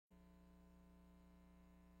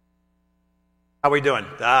How we doing?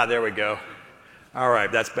 There we go. All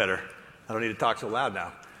right, that's better. I don't need to talk so loud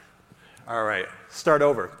now. All right, start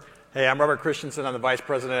over. Hey, I'm Robert Christensen. I'm the Vice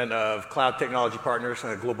President of Cloud Technology Partners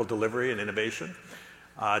and Global Delivery and Innovation.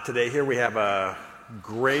 Today here we have a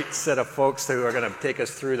great set of folks who are going to take us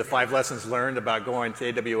through the 5 lessons learned about going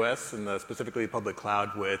to AWS and specifically public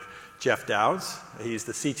cloud with Jeff Dowds. He's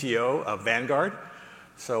the CTO of Vanguard.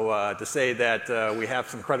 So to say that we have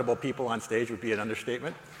some credible people on stage would be an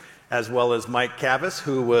understatement. As well as Mike Kavis,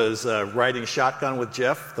 who was riding shotgun with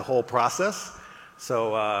Jeff the whole process.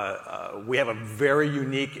 So we have a very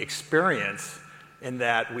unique experience in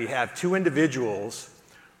that we have 2 individuals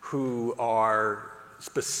who are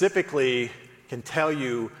specifically can tell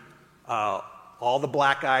you all the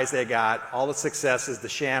black eyes they got, all the successes, the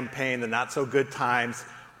champagne, the not so good times,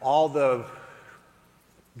 all the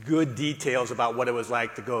good details about what it was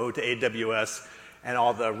like to go to AWS and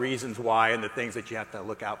all the reasons why and the things that you have to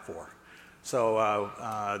look out for. So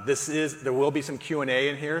there will be some Q&A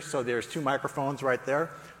in here, so there's 2 microphones right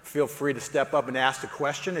there. Feel free to step up and ask a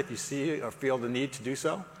question if you see or feel the need to do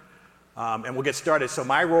so. And we'll get started. So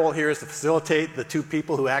my role here is to facilitate the 2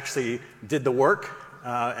 people who actually did the work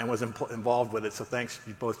and was involved with it. So thanks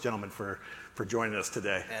you both gentlemen for joining us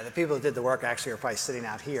today. Yeah, the people who did the work actually are probably sitting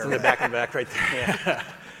out here. In the back right there. Yeah.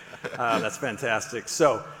 That's fantastic.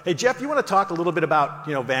 So, hey, Jeff, you want to talk a little bit about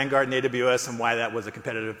Vanguard and AWS and why that was a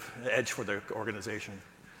competitive edge for the organization?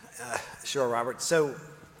 Sure, Robert. So,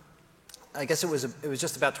 I guess it was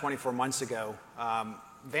just about 24 months ago.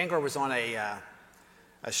 Vanguard was on a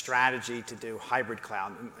strategy to do hybrid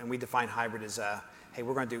cloud, and we define hybrid as, hey,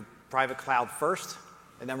 we're going to do private cloud first,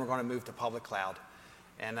 and then we're going to move to public cloud.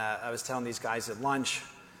 And I was telling these guys at lunch,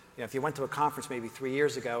 if you went to a conference maybe 3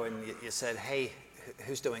 years ago and you said, hey,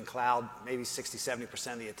 who's doing cloud, maybe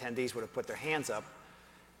 60–70% of the attendees would have put their hands up.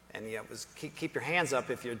 And it was keep your hands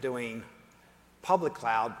up if you're doing public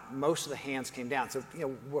cloud. Most of the hands came down. So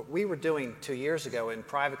what we were doing 2 years ago in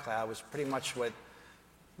private cloud was pretty much what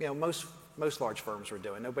most large firms were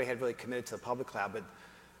doing. Nobody had really committed to the public cloud. But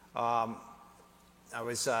I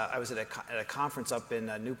was at a conference up in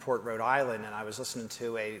Newport, Rhode Island, and I was listening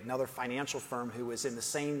to another financial firm who was in the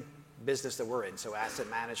same business that we're in, so asset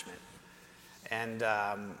management. And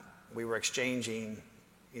we were exchanging,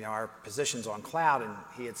 our positions on cloud, and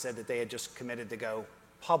he had said that they had just committed to go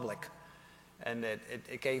public, and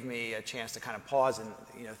it gave me a chance to kind of pause and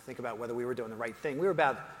think about whether we were doing the right thing. We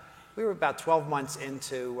were about 12 months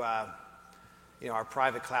into our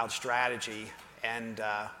private cloud strategy, and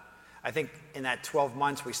I think in that 12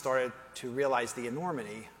 months we started to realize the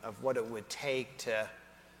enormity of what it would take to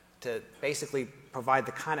basically provide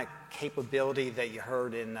the kind of capability that you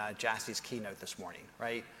heard in Jassie's keynote this morning,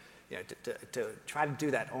 right? To try to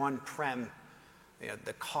do that on-prem,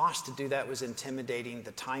 the cost to do that was intimidating,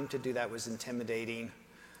 the time to do that was intimidating,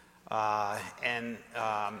 and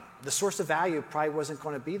the source of value probably wasn't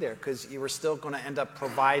going to be there because you were still going to end up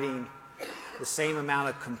providing the same amount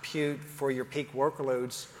of compute for your peak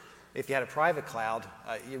workloads if you had a private cloud.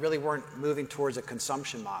 You really weren't moving towards a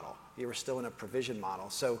consumption model. You were still in a provision model.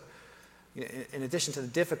 So in addition to the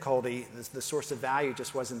difficulty, the source of value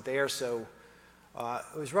just wasn't there. So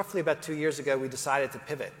it was roughly about 2 years ago we decided to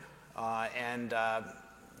pivot. And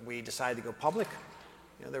we decided to go public.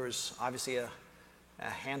 There was obviously a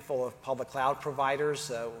handful of public cloud providers.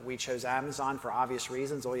 We chose Amazon for obvious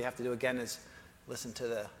reasons. All you have to do, again, is listen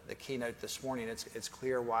to the keynote this morning. It's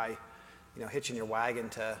clear why hitching your wagon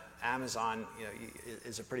to Amazon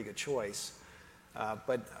is a pretty good choice.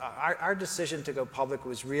 But our decision to go public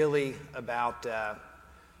was really about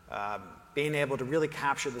being able to really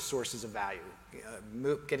capture the sources of value,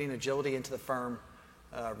 getting agility into the firm,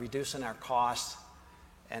 reducing our costs,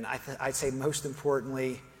 and I'd say most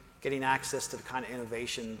importantly, getting access to the kind of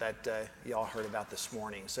innovation that you all heard about this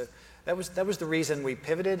morning. So that was the reason we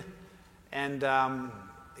pivoted, and the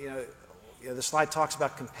slide talks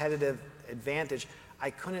about competitive advantage. I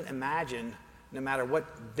couldn't imagine, no matter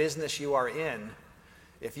what business you are in,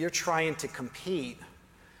 if you're trying to compete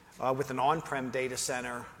with an on-prem data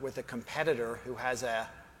center with a competitor who has a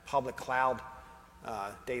public cloud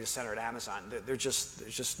data center at Amazon, there's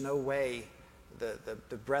just no way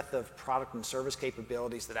the breadth of product and service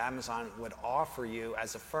capabilities that Amazon would offer you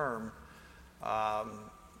as a firm,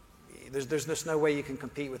 there's just no way you can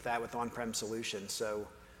compete with that with on-prem solutions. So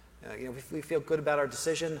we feel good about our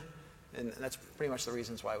decision. And that's pretty much the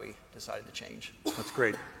reasons why we decided to change. That's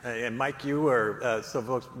great. And Mike, you are,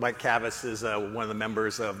 Mike Kavis is one of the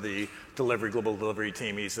members of the global delivery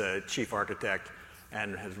team. He's a chief architect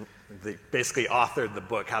and has basically authored the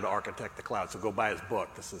book, How to Architect the Cloud. So go buy his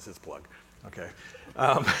book. This is his plug. Okay.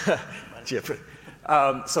 Jeff,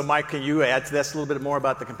 So Mike, can you add to this a little bit more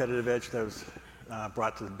about the competitive edge that was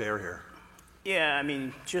brought to bear here? Yeah, I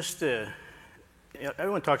mean,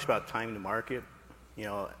 everyone talks about time to market.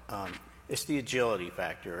 It's the agility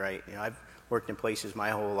factor, right? I've worked in places my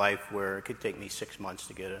whole life where it could take me 6 months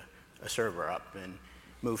to get a server up and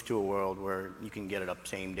move to a world where you can get it up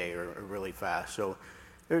same day or really fast. So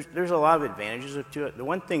there's a lot of advantages to it. The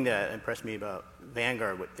one thing that impressed me about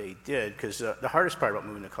Vanguard, what they did, because the hardest part about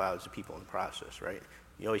moving to cloud is the people in the process, right?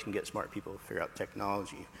 You always can get smart people to figure out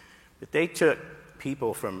technology. But they took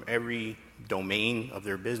people from every domain of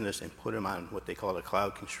their business and put them on what they call a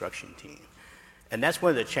cloud construction team. And that's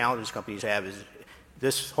one of the challenges companies have is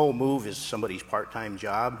this whole move is somebody's part-time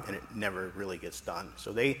job and it never really gets done.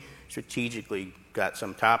 So they strategically got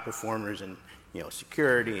some top performers in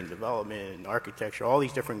security and development and architecture, all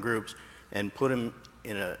these different groups, and put them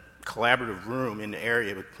in a collaborative room in the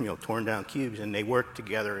area with torn down cubes, and they worked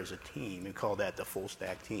together as a team and called that the full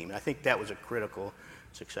stack team. And I think that was a critical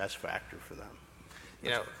success factor for them.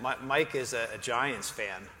 Mike is a Giants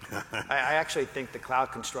fan. I actually think the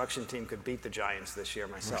cloud construction team could beat the Giants this year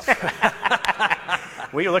myself.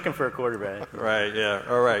 Well, you're looking for a quarterback. Right, yeah.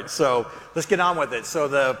 All right. So let's get on with it. So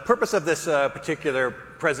the purpose of this particular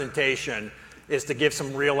presentation is to give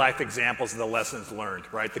some real-life examples of the lessons learned,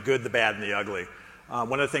 right? The good, the bad, and the ugly.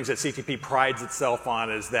 One of the things that CTP prides itself on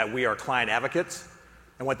is that we are client advocates.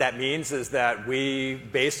 And what that means is that we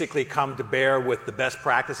basically come to bear with the best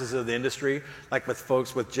practices of the industry. Like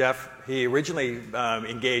with Jeff, he originally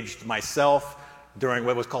engaged myself during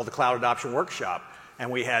what was called the Cloud Adoption Workshop.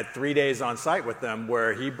 And we had 3 days on site with them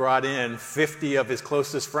where he brought in 50 of his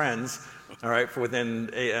closest friends, all right, within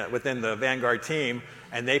the Vanguard team,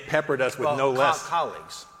 and they peppered us with no less.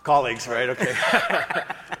 Colleagues. Colleagues, right, okay.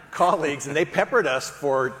 Colleagues, and they peppered us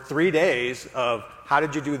for 3 days of how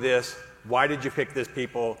did you do this? Why did you pick this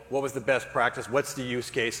people? What was the best practice? What's the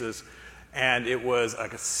use cases? And it was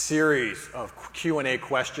like a series of Q&A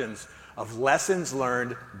questions of lessons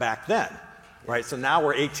learned back then, right? So now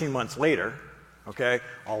we're 18 months later, okay?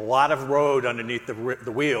 A lot of road underneath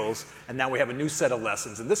the wheels, and now we have a new set of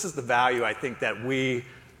lessons. And this is the value, I think, that we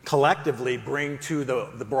collectively bring to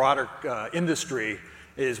the broader industry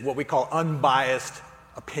is what we call unbiased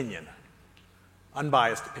opinion.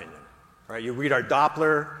 Unbiased opinion, right? You read our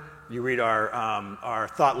Doppler, you read our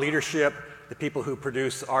thought leadership, the people who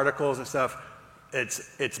produce articles and stuff.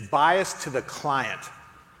 It's biased to the client.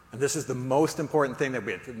 And this is the most important thing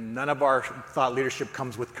that none of our thought leadership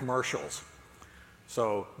comes with commercials.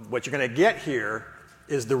 So what you're going to get here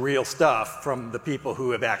is the real stuff from the people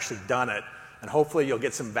who have actually done it. And hopefully you'll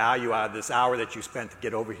get some value out of this hour that you spent to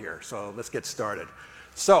get over here. So let's get started.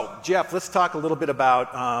 So Jeff, let's talk a little bit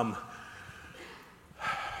about,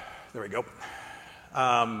 there we go.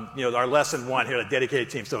 Our lesson one here, the dedicated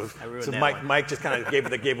team. So Mike just kind of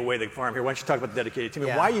gave away the farm here. Why don't you talk about the dedicated team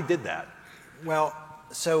and why you did that? Well,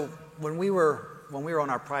 so when we were on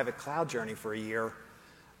our private cloud journey for a year,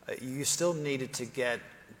 you still needed to get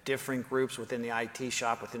different groups within the IT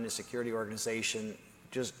shop, within the security organization,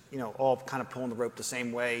 just all kind of pulling the rope the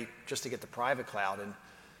same way just to get to private cloud. And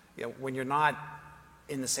when you're not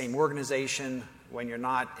in the same organization, when you're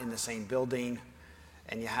not in the same building,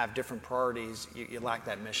 and you have different priorities, you lack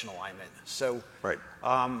that mission alignment. So right.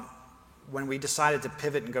 When we decided to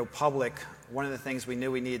pivot and go public, one of the things we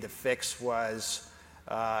knew we needed to fix was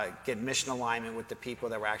get mission alignment with the people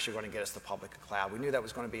that were actually going to get us to public cloud. We knew that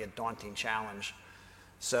was going to be a daunting challenge.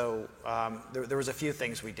 So there was a few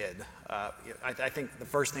things we did. I think the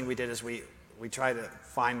first thing we did is we tried to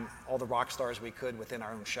find all the rock stars we could within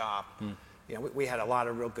our own shop. We had a lot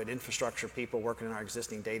of real good infrastructure people working in our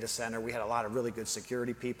existing data center. We had a lot of really good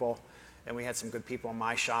security people, and we had some good people in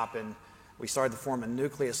my shop, and we started to form a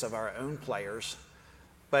nucleus of our own players.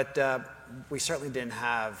 But we certainly didn't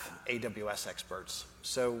have AWS experts.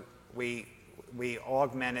 So we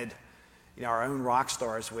augmented our own rock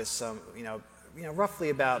stars with some, roughly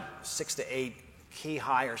about 6 to 8 key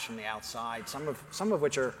hires from the outside, some of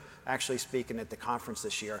which are actually speaking at the conference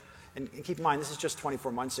this year. And keep in mind, this is just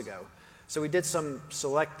 24 months ago. So we did some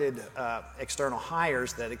selected external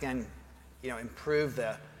hires that, again, improve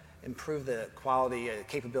the quality,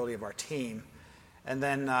 capability of our team. And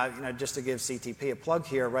then, just to give CTP a plug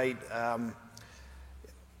here, right?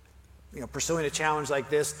 Pursuing a challenge like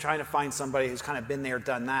this, trying to find somebody who's kind of been there,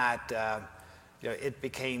 done that. It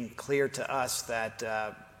became clear to us that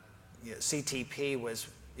CTP was,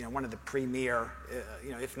 one of the premier,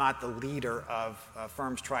 if not the leader of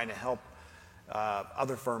firms trying to help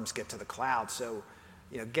other firms get to the cloud. So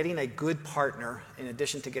getting a good partner, in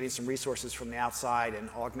addition to getting some resources from the outside and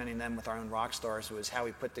augmenting them with our own rock stars, was how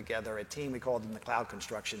we put together a team. We called them the cloud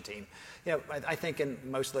construction team. I think in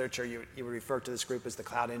most literature you would refer to this group as the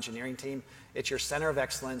cloud engineering team. It's your center of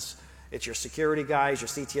excellence. It's your security guys, your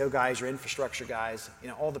CTO guys, your infrastructure guys,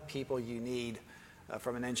 all the people you need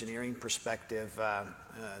from an engineering perspective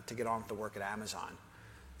to get on with the work at Amazon.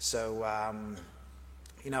 So,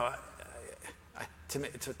 to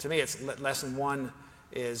me, it's lesson one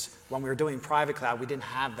is when we were doing private cloud, we didn't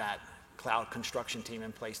have that cloud construction team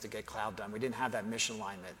in place to get cloud done. We didn't have that mission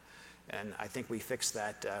alignment. And I think we fixed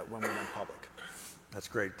that when we went public. That's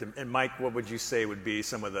great. And Mike, what would you say would be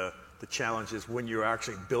some of the challenges when you're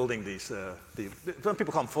actually building these? Some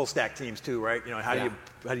people call them full stack teams too, right? How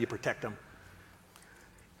do you protect them?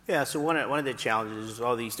 Yeah, so one of the challenges is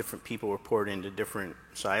all these different people report into different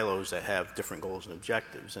silos that have different goals and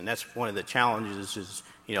objectives. And that's one of the challenges is,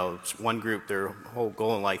 it's one group, their whole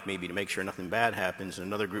goal in life may be to make sure nothing bad happens, and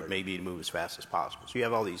another group may be to move as fast as possible. So you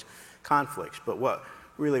have all these conflicts. But what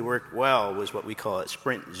really worked well was what we call at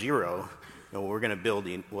Sprint Zero. We're going to build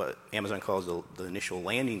what Amazon calls the initial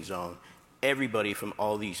landing zone. Everybody from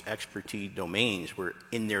all these expertise domains were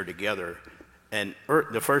in there together. And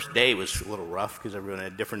the first day was a little rough because everyone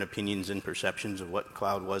had different opinions and perceptions of what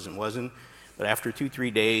cloud was and wasn't. But after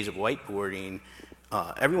 2-3 days of whiteboarding,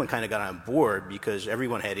 everyone kind of got on board because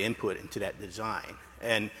everyone had input into that design.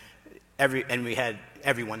 And we had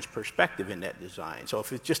everyone's perspective in that design. So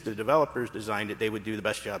if it's just the developers designed it, they would do the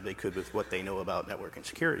best job they could with what they know about network and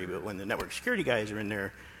security. But when the network security guys are in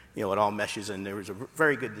there, it all meshes, and there was a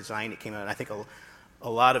very good design that came out. And I think a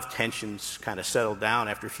lot of tensions kind of settled down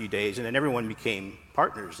after a few days, and then everyone became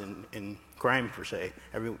partners in crime, per se.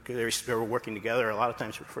 They were working together a lot of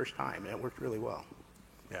times for the first time, and it worked really well.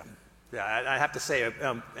 Yeah, I have to say,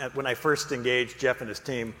 when I first engaged Jeff and his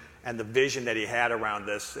team and the vision that he had around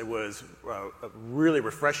this, it was really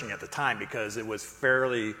refreshing at the time because it was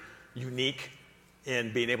fairly unique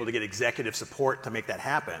in being able to get executive support to make that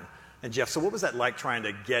happen. And Jeff, so what was that like trying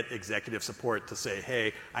to get executive support to say,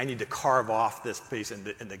 hey, I need to carve off this piece and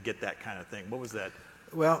to get that kind of thing? What was that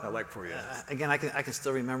like for you? Again, I can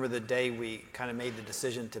still remember the day we kind of made the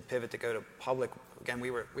decision to pivot to go to public. Again, we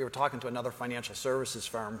were talking to another financial services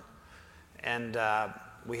firm, and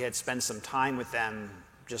we had spent some time with them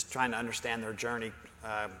just trying to understand their journey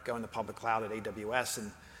going to public cloud at AWS.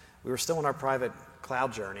 And we were still in our private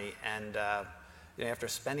cloud journey. And after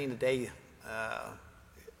spending the day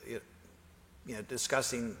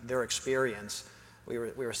discussing their experience, we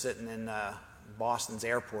were sitting in Boston's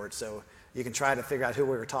airport, so you can try to figure out who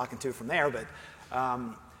we were talking to from there. But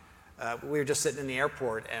we were just sitting in the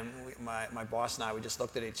airport, and my boss and I, we just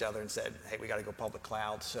looked at each other and said, "Hey, we got to go public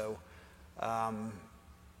cloud." So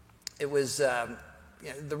it was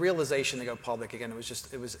the realization to go public. Again,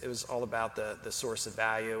 it was all about the source of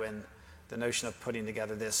value and the notion of putting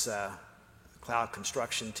together this cloud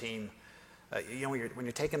construction team. When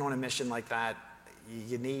you're taking on a mission like that,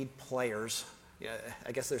 you need players.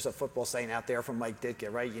 I guess there's a football saying out there from Mike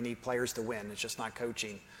Ditka, right? You need players to win. It's just not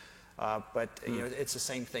coaching. But it's the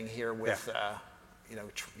same thing here with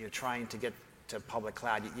you're trying to get to public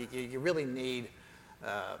cloud. You really need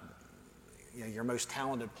your most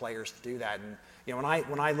talented players to do that. And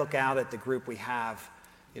when I look out at the group we have,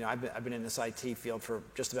 I've been in this IT field for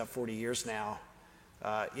just about 40 years now.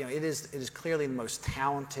 It is clearly the most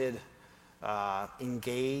talented,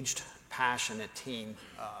 engaged, passionate team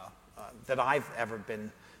that I've ever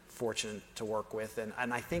been fortunate to work with.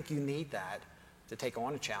 And I think you need that to take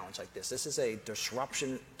on a challenge like this. This is a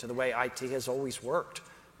disruption to the way IT has always worked,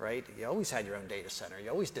 right? You always had your own data center. You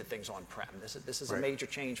always did things on-prem. This is a major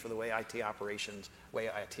change for the way IT operates.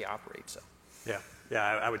 So.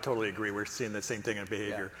 Yeah, I would totally agree. We're seeing the same thing in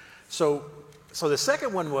behavior. Yeah. So the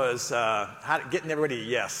second one was getting everybody a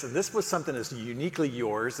yes. And this was something that's uniquely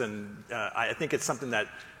yours, and I think it's something that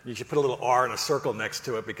you should put a little R in a circle next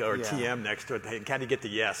to it, or TM next to it. Hey, how do you get the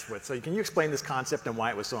yes with? So can you explain this concept and why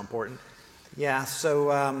it was so important? Yeah, so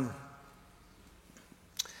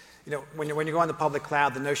when you go on the public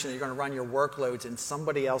cloud, the notion that you're going to run your workloads in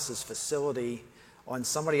somebody else's facility on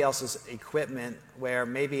somebody else's equipment where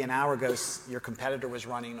maybe an hour ago your competitor was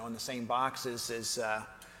running on the same boxes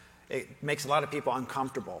it makes a lot of people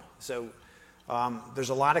uncomfortable. So there's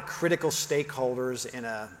a lot of critical stakeholders in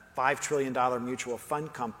a $5 trillion mutual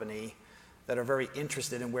fund company that are very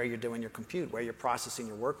interested in where you're doing your compute, where you're processing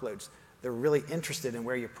your workloads. They're really interested in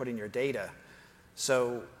where you're putting your data.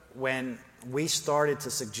 So when we started to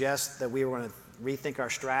suggest that we were going to rethink our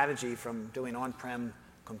strategy from doing on-prem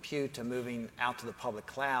compute to moving out to the public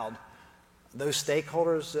cloud, those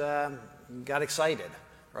stakeholders got excited,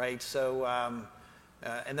 right? So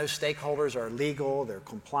And those stakeholders are legal, their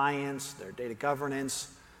compliance, their data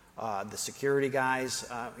governance, the security guys.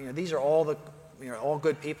 These are all all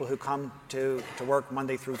good people who come to work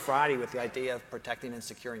Monday through Friday with the idea of protecting and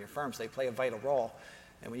securing your firms. They play a vital role.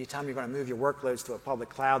 And when you tell them you're going to move your workloads to a public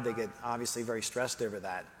cloud, they get obviously very stressed over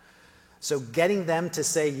that. So getting them to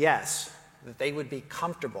say yes, that they would be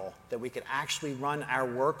comfortable that we could actually run our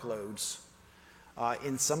workloads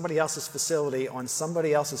in somebody else's facility, on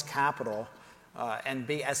somebody else's capital, and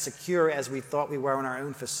be as secure as we thought we were in our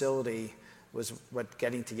own facility was what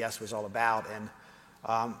getting to yes was all about.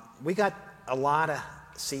 And we got a lot of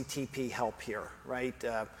CTP help here, right?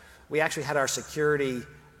 We actually had our security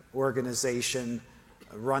organization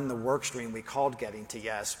run the work stream we called Getting to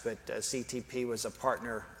Yes, but CTP was a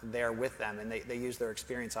partner there with them, and they used their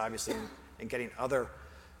experience, obviously, in getting other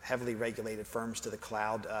heavily regulated firms to the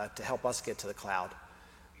cloud to help us get to the cloud.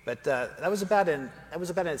 But that was about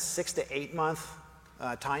a 6 to 8 month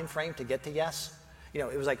time frame to get to yes.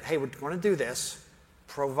 It was like, hey, we're going to do this,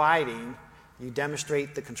 providing you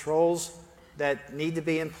demonstrate the controls that need to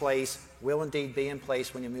be in place, will indeed be in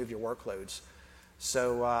place when you move your workloads.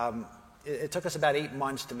 So it took us about 8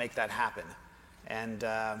 months to make that happen. And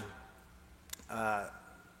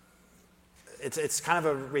it's kind of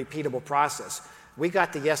a repeatable process. We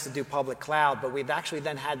got to yes to do public cloud, but we've actually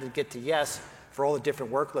then had to get to yes for all the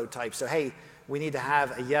different workload types. So, hey, we need to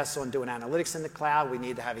have a yes on doing analytics in the cloud. We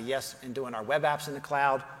need to have a yes in doing our web apps in the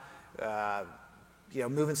cloud.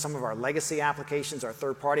 Moving some of our legacy applications, our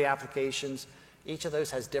third-party applications. Each of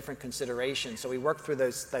those has different considerations. So we work through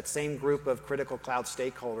that same group of critical cloud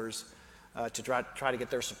stakeholders to try to get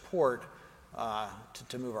their support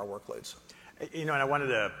to move our workloads. And I wanted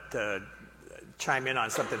to chime in on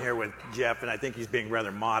something here with Jeff, and I think he's being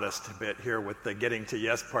rather modest a bit here with the getting to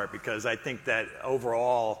yes part, because I think that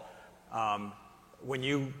overall, when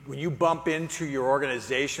you bump into your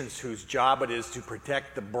organizations whose job it is to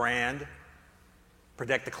protect the brand,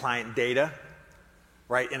 protect the client data,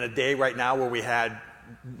 right? In a day right now where we had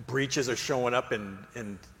breaches are showing up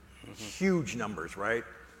in huge numbers, right?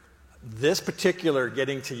 This particular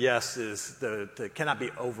getting to yes is cannot be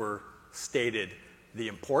overstated, the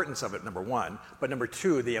importance of it, number one, but number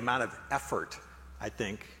two, the amount of effort, I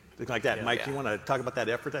think, like that. Yeah, Mike, you want to talk about that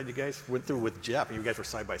effort that you guys went through with Jeff? You guys were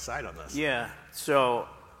side by side on this. Yeah, so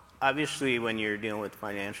obviously when you're dealing with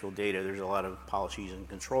financial data, there's a lot of policies and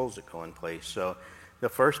controls that go in place. So the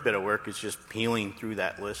first bit of work is just peeling through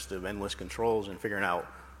that list of endless controls and figuring out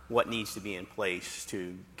what needs to be in place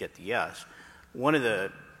to get the yes. One of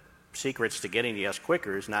the secrets to getting the yes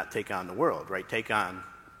quicker is not take on the world, right? Take on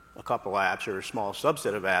a couple apps or a small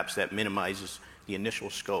subset of apps that minimizes the initial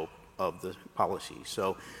scope of the policy.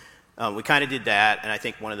 So we kind of did that, and I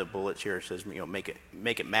think one of the bullets here says, make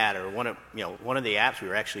it matter. One of the apps, we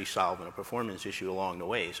were actually solving a performance issue along the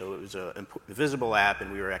way. So it was a visible app,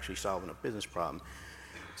 and we were actually solving a business problem.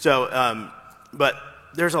 So, but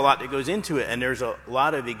there's a lot that goes into it, and there's a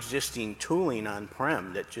lot of existing tooling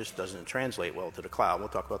on-prem that just doesn't translate well to the cloud. We'll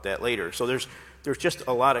talk about that later. So there's just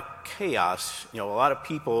a lot of chaos. A lot of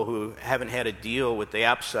people who haven't had to deal with the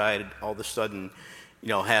app side all of a sudden,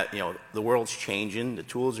 the world's changing, the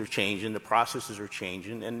tools are changing, the processes are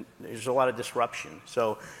changing, and there's a lot of disruption.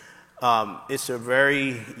 So it's a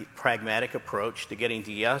very pragmatic approach to getting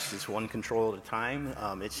to yes. It's one control at a time.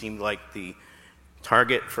 It seemed like the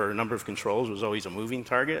target for a number of controls was always a moving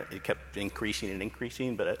target. It kept increasing and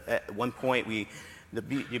increasing, but at one point the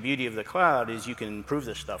beauty of the cloud is you can improve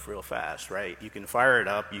this stuff real fast, right? You can fire it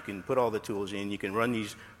up, you can put all the tools in, you can run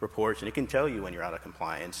these reports, and it can tell you when you're out of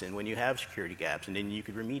compliance and when you have security gaps, and then you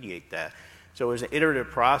can remediate that. So it was an iterative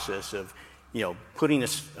process of putting a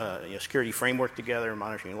security framework together,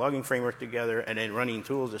 monitoring and logging framework together, and then running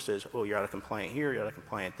tools that says, oh, you're out of compliant here, you're out of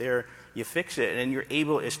compliant there. You fix it, and you're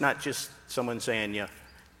able, it's not just someone saying,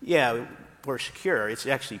 yeah, we're secure. It's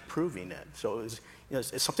actually proving it. So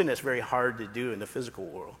it's something that's very hard to do in the physical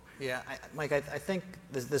world. Yeah, Mike, I think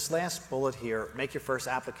this last bullet here, make your first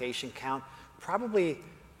application count, probably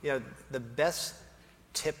the best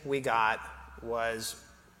tip we got was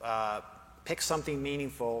pick something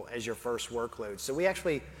meaningful as your first workload. So we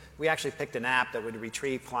actually picked an app that would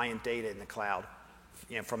retrieve client data in the cloud,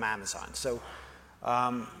 from Amazon. So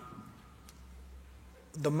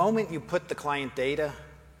the moment you put the client data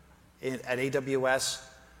at AWS,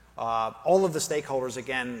 all of the stakeholders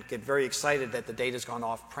again get very excited that the data's gone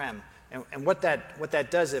off-prem. And what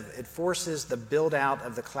that does, it forces the build out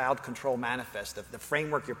of the cloud control manifest, the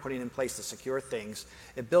framework you're putting in place to secure things.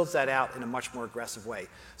 It builds that out in a much more aggressive way.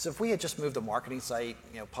 So if we had just moved a marketing site,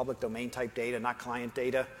 public domain type data, not client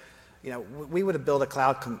data, we would have built a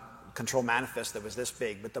cloud control manifest that was this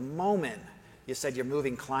big. But the moment you said you're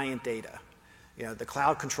moving client data. The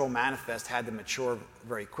cloud control manifest had to mature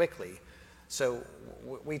very quickly. So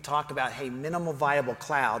we talked about, hey, minimal viable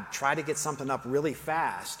cloud, try to get something up really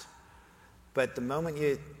fast, but the moment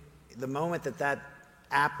that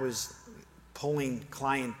app was pulling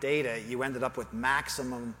client data, you ended up with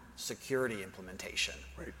maximum security implementation.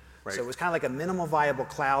 Right. So it was kind of like a minimal viable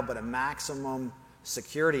cloud, but a maximum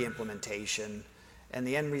security implementation. And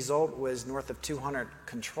the end result was north of 200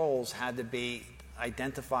 controls had to be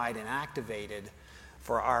identified and activated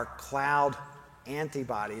for our cloud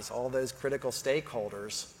antibodies, all those critical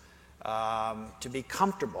stakeholders, to be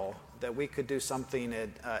comfortable that we could do something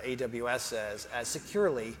at AWS as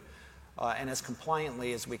securely and as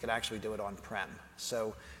compliantly as we could actually do it on-prem.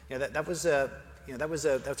 So that's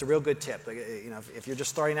a real good tip. If you're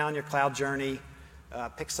just starting out on your cloud journey,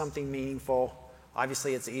 pick something meaningful.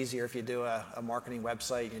 Obviously, it's easier if you do a marketing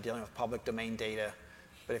website and you're dealing with public domain data.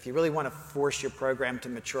 But if you really want to force your program to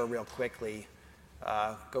mature real quickly,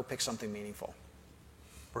 go pick something meaningful.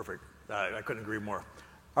 Perfect. I couldn't agree more.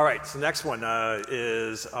 All right, so next one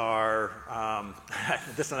is our,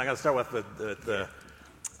 this one I'm going to start with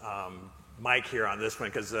Mike here on this one,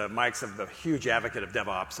 because Mike's a huge advocate of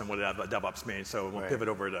DevOps and what DevOps means, so we'll pivot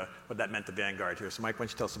over to what that meant to Vanguard here. So Mike, why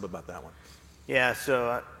don't you tell us a bit about that one? Yeah,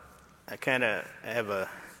 so I kind of have a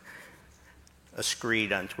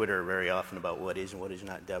screed on Twitter very often about what is and what is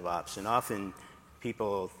not DevOps, and often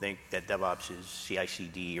people think that DevOps is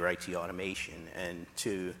CI/CD or IT automation, and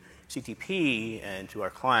to CTP and to our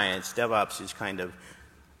clients, DevOps is kind of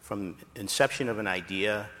from inception of an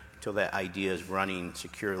idea till that idea is running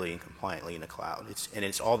securely and compliantly in the cloud.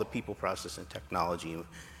 It's all the people, process, and technology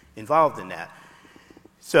involved in that.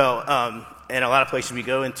 So, and a lot of places we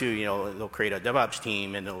go into, they'll create a DevOps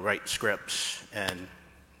team and they'll write scripts, and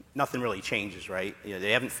nothing really changes, right?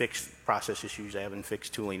 They haven't fixed process issues, they haven't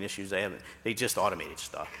fixed tooling issues, they just automated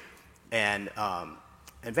stuff. And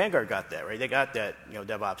Vanguard got that, right? They got that,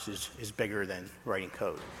 DevOps is bigger than writing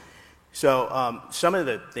code. So some of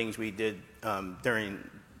the things we did during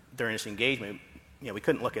this engagement, we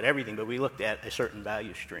couldn't look at everything, but we looked at a certain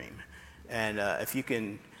value stream. And if you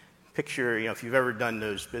can picture, if you've ever done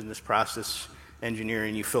those business process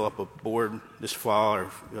engineering, you fill up a board this fall,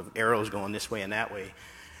 or arrows going this way and that way.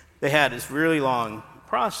 They had this really long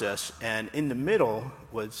process, and in the middle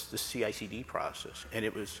was the CI/CD process, and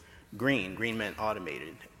it was green. Green meant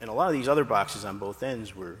automated. And a lot of these other boxes on both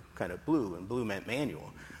ends were kind of blue, and blue meant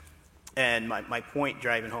manual. And my point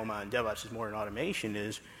driving home on DevOps is more than automation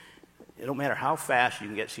is, it don't matter how fast you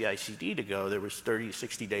can get CI/CD to go, there was 30 to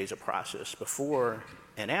 60 days of process before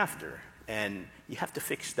and after. And you have to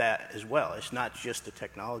fix that as well. It's not just a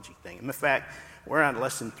technology thing. And in fact, we're on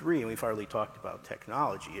lesson 3, and we've hardly talked about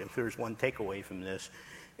technology. If there's one takeaway from this,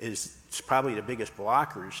 is it's probably the biggest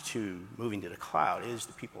blockers to moving to the cloud is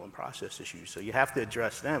the people and process issues. So you have to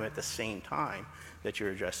address them at the same time that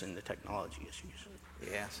you're addressing the technology issues.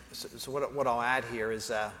 Yeah. So what I'll add here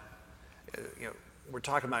is, we're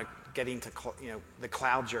talking about getting to the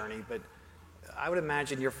cloud journey, but I would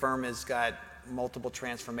imagine your firm has got multiple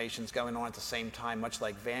transformations going on at the same time, much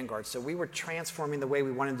like Vanguard. So we were transforming the way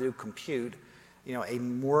we wanted to do compute, a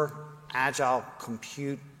more agile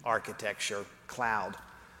compute architecture, cloud.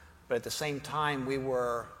 But at the same time, we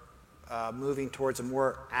were moving towards a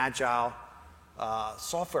more agile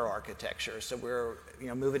software architecture. So we're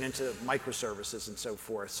moving into microservices and so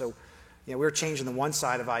forth. So we're changing the one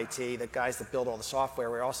side of IT, the guys that build all the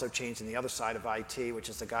software. We're also changing the other side of IT, which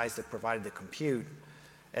is the guys that provided the compute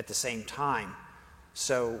at the same time.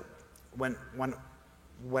 So when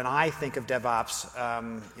I think of DevOps,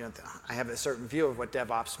 I have a certain view of what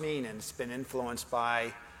DevOps mean, and it's been influenced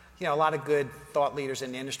by a lot of good thought leaders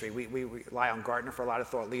in the industry. We rely on Gartner for a lot of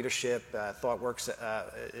thought leadership.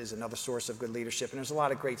 ThoughtWorks is another source of good leadership, and there's a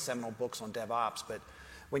lot of great seminal books on DevOps. But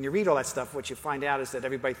when you read all that stuff, what you find out is that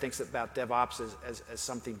everybody thinks about DevOps as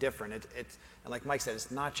something different. And like Mike said,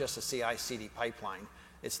 it's not just a CI/CD pipeline.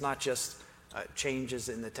 It's not just changes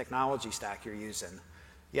in the technology stack you're using.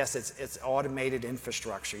 Yes, it's automated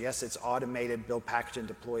infrastructure. Yes, it's automated build, package, and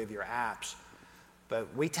deploy of your apps. But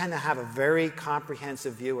we tend to have a very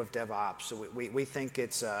comprehensive view of DevOps. So we think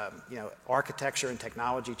it's architecture and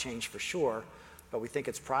technology change for sure, but we think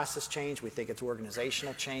it's process change. We think it's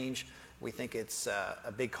organizational change. We think it's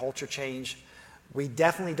a big culture change. We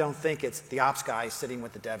definitely don't think it's the ops guys sitting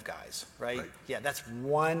with the dev guys, right? Yeah, that's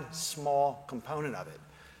one small component of it.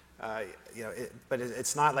 But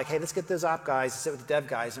it's not like, hey, let's get those ops guys to sit with the dev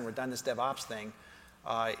guys and we're done this DevOps thing.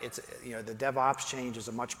 The DevOps change is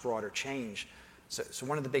a much broader change. So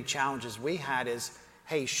one of the big challenges we had is,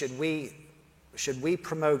 hey, should we should we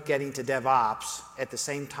promote getting to DevOps at the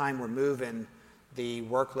same time we're moving the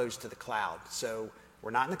workloads to the cloud? So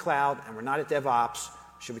we're not in the cloud and we're not at DevOps.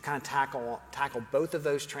 Should we kind of tackle both of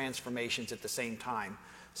those transformations at the same time?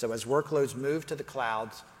 So as workloads move to the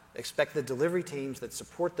clouds, expect the delivery teams that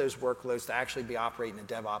support those workloads to actually be operating in a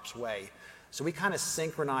DevOps way. So we kind of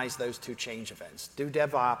synchronize those two change events, do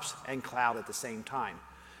DevOps and cloud at the same time.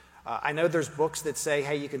 I know there's books that say,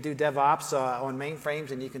 hey, you can do DevOps on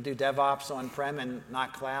mainframes and you can do DevOps on-prem and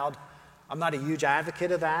not cloud. I'm not a huge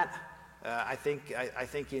advocate of that. I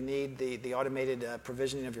think you need the automated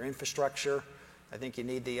provisioning of your infrastructure. I think you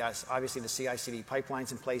need obviously the CI/CD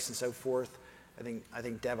pipelines in place and so forth. I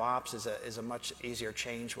think DevOps is a much easier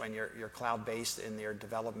change when you're cloud-based in your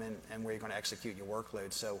development and where you're going to execute your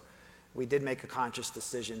workload. So we did make a conscious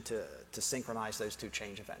decision to synchronize those two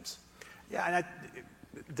change events. Yeah, and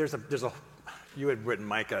you had written,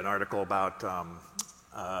 Mike, an article about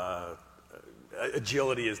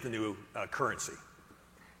agility is the new currency.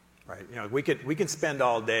 Right? You know, we can spend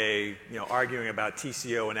all day, you know, arguing about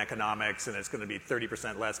TCO and economics, and it's going to be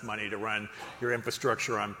 30% less money to run your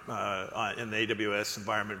infrastructure in the AWS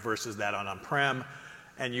environment versus that on-prem,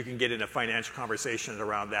 and you can get into financial conversations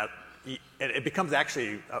around that. It becomes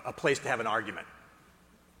actually a place to have an argument.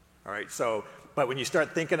 All right. So, but when you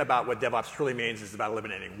start thinking about what DevOps truly means, is about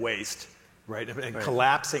eliminating waste, right, and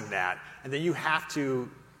collapsing that, and then you have to.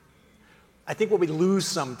 I think what we lose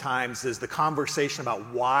sometimes is the conversation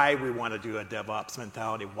about why we want to do a DevOps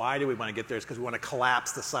mentality. Why do we want to get there? It's because we want to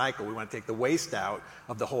collapse the cycle. We want to take the waste out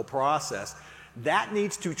of the whole process. That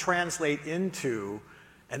needs to translate into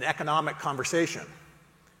an economic conversation.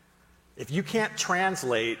 If you can't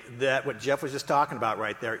translate that, what Jeff was just talking about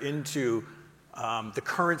right there, into the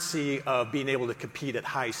currency of being able to compete at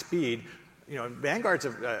high speed, you know, Vanguard's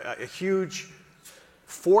a huge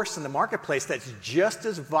force in the marketplace that's just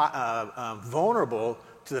as vulnerable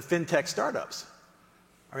to the fintech startups.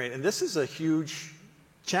 I mean, and this is a huge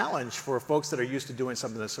challenge for folks that are used to doing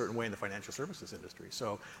something a certain way in the financial services industry.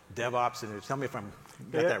 So DevOps, and tell me if I'm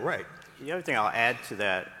got that right. The other thing I'll add to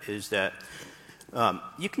that is that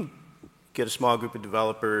you can get a small group of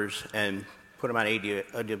developers and put them on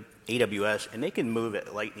AWS, and they can move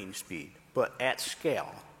at lightning speed, but at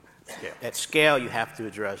scale. At scale, you have to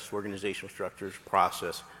address organizational structures,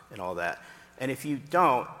 process, and all that. And if you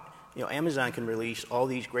don't, you know, Amazon can release all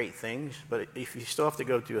these great things, but if you still have to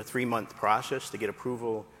go through a 3-month process to get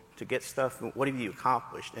approval to get stuff, what have you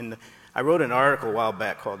accomplished? And I wrote an article a while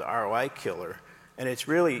back called The ROI Killer, and it's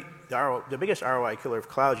really the biggest ROI killer of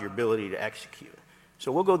cloud is your ability to execute.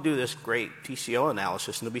 So we'll go do this great TCO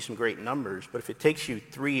analysis, and there'll be some great numbers, but if it takes you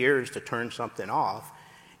 3 years to turn something off,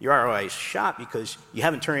 your ROI is shot because you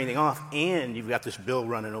haven't turned anything off and you've got this bill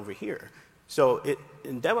running over here. So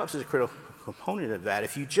and DevOps is a critical component of that.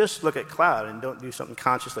 If you just look at cloud and don't do something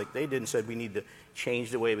conscious like they did and said we need to change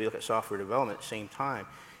the way we look at software development at the same time,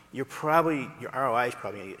 your ROI is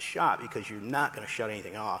probably going to get shot because you're not going to shut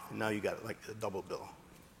anything off. And now you got like the double bill.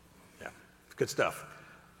 Yeah, good stuff.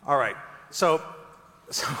 All right, so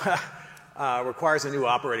requires a new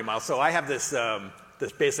operating model. So I have this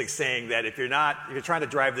basic saying that if you're trying to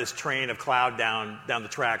drive this train of cloud down the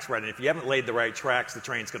tracks, right, and if you haven't laid the right tracks, the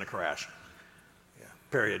train's going to crash. Yeah.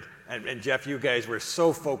 Period. And Jeff, you guys were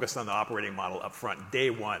so focused on the operating model up front, day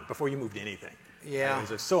one, before you moved anything. Yeah. It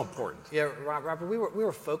was so important. Yeah, Robert, we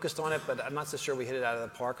were focused on it, but I'm not so sure we hit it out of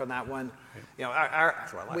the park on that one. You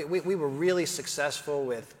know, we were really successful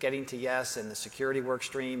with getting to Yes and the security work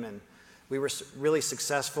stream, and we were really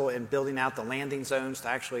successful in building out the landing zones to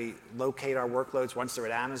actually locate our workloads once they're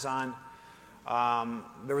at Amazon.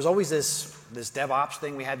 There was always this DevOps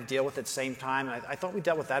thing we had to deal with at the same time, and I thought we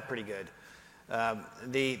dealt with that pretty good.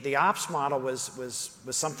 The ops model was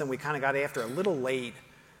something we kind of got after a little late.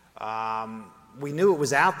 We knew it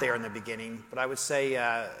was out there in the beginning, but I would say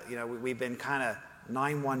you know, we've been kind of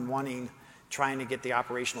 911ing, trying to get the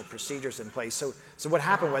operational procedures in place. So what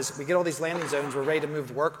happened was we get all these landing zones, we're ready to move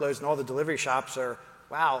the workloads, and all the delivery shops are,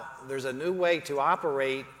 wow, there's a new way to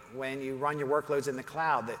operate when you run your workloads in the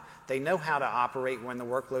cloud. That they know how to operate when the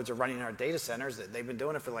workloads are running in our data centers. That they've been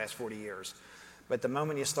doing it for the last 40 years. But the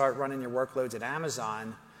moment you start running your workloads at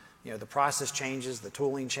Amazon, you know, the process changes, the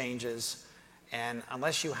tooling changes, and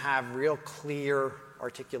unless you have real clear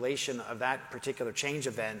articulation of that particular change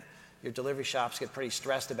event, your delivery shops get pretty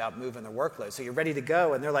stressed about moving their workloads. So you're ready to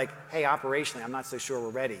go, and they're like, hey, operationally, I'm not so sure we're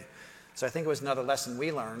ready. So I think it was another lesson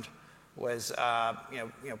we learned was, you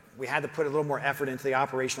know, we had to put a little more effort into the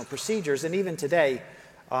operational procedures, and even today,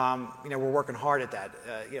 you know, we're working hard at that.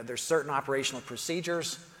 You know, there's certain operational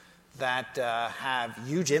procedures that have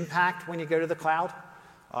huge impact when you go to the cloud.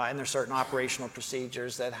 and there's certain operational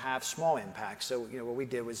procedures that have small impact. So, what we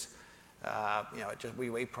did was,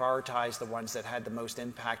 we prioritized the ones that had the most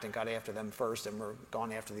impact and got after them first, and we're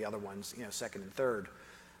gone after the other ones, second and third.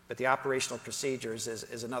 But the operational procedures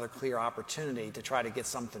is another clear opportunity to try to get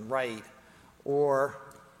something right, or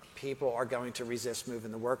people are going to resist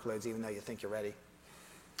moving the workloads even though you think you're ready.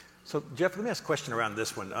 So, Jeff, let me ask a question around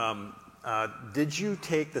this one. Did you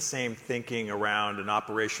take the same thinking around an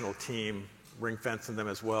operational team, ring fencing them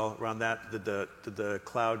as well around that? Did the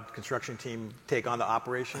cloud construction team take on the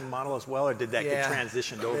operation model as well, or did that get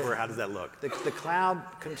transitioned over? How does that look? The cloud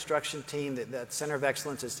construction team, that Center of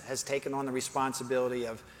Excellence has taken on the responsibility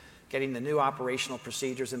of getting the new operational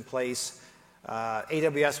procedures in place.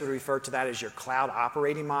 AWS would refer to that as your cloud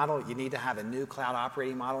operating model. You need to have a new cloud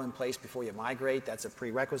operating model in place before you migrate. That's a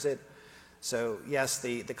prerequisite. So yes,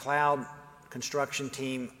 the cloud construction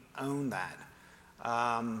team owned that.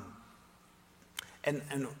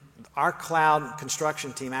 And our cloud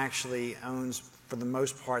construction team actually owns, for the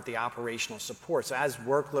most part, the operational support. So as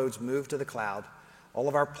workloads move to the cloud, all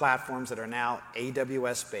of our platforms that are now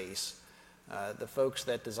AWS-based, the folks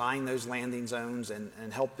that design those landing zones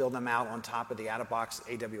and help build them out on top of the out-of-box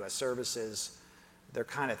AWS services, they're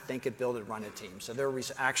kind of think it, build it, run it team. So they're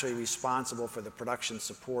actually responsible for the production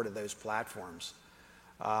support of those platforms.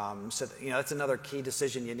 So that's another key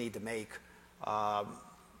decision you need to make. How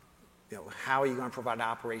are you going to provide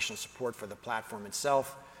operational support for the platform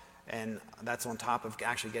itself? And that's on top of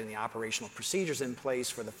actually getting the operational procedures in place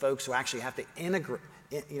for the folks who actually have to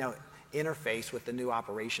interface with the new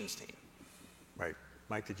operations team. Right.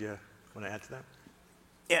 Mike, did you want to add to that?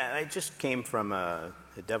 Yeah, I just came from a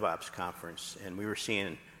DevOps conference, and we were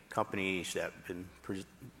seeing companies that have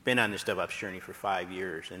been on this DevOps journey for 5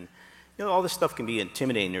 years. And all this stuff can be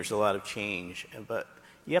intimidating. There's a lot of change. But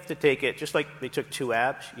you have to take it, just like they took 2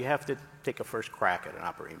 apps, you have to take a first crack at an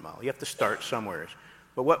operating model. You have to start somewhere.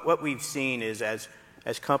 But what we've seen is as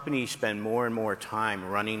companies spend more and more time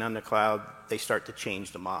running on the cloud, they start to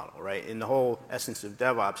change the model, right? And the whole essence of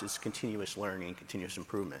DevOps is continuous learning, continuous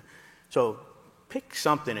improvement. So pick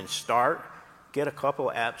something and start, get a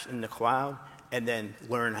couple apps in the cloud, and then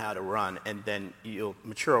learn how to run, and then you'll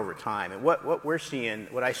mature over time. And what we're seeing,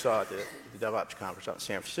 what I saw at the DevOps conference out in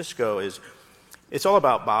San Francisco is it's all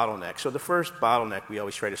about bottlenecks. So the first bottleneck we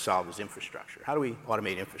always try to solve is infrastructure. How do we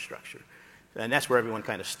automate infrastructure? And that's where everyone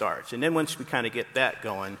kind of starts. And then once we kind of get that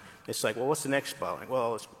going, it's like, well, what's the next bottleneck?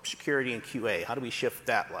 Well, it's security and QA. How do we shift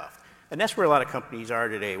that left? And that's where a lot of companies are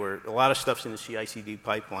today, where a lot of stuff's in the CI/CD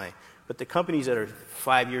pipeline. But the companies that are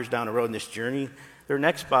 5 years down the road in this journey, their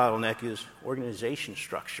next bottleneck is organization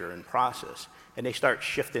structure and process. And they start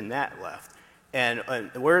shifting that left. And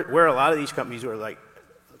where a lot of these companies are like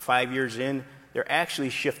 5 years in, they're actually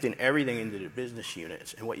shifting everything into the business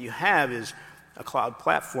units. And what you have is a cloud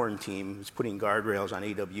platform team who's putting guardrails on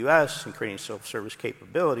AWS and creating self-service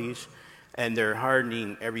capabilities, and they're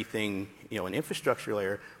hardening everything, an infrastructure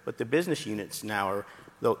layer. But the business units now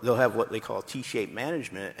they'll have what they call T-shaped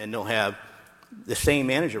management, and they'll have the same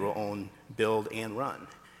manager will own, build, and run.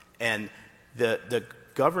 And the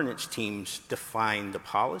governance teams define the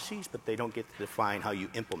policies, but they don't get to define how you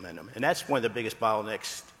implement them. And that's one of the biggest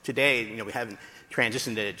bottlenecks today. We haven't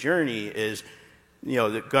transitioned to a journey is,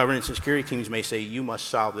 the governance and security teams may say, you must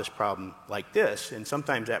solve this problem like this. And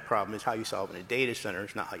sometimes that problem is how you solve it in a data center.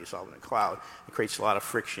 It's not how you solve it in a cloud. It creates a lot of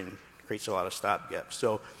friction, creates a lot of stopgaps.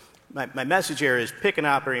 So my message here is pick an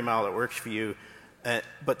operating model that works for you,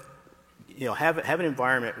 but have an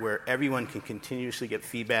environment where everyone can continuously get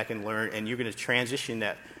feedback and learn, and you're going to transition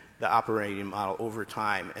the operating model over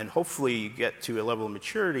time. And hopefully you get to a level of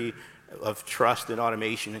maturity of trust and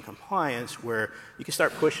automation and compliance where you can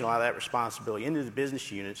start pushing a lot of that responsibility into the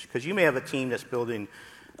business units, because you may have a team that's building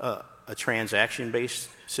a transaction-based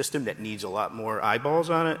system that needs a lot more eyeballs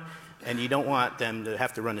on it, and you don't want them to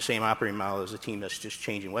have to run the same operating model as a team that's just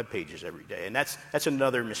changing web pages every day. And that's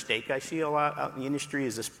another mistake I see a lot out in the industry,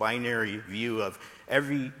 is this binary view of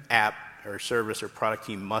every app or service or product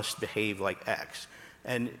team must behave like X.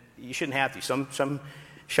 And you shouldn't have to. Some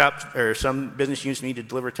shops or some business units need to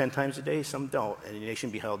deliver 10 times a day, some don't, and they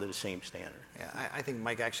shouldn't be held to the same standard. Yeah, I think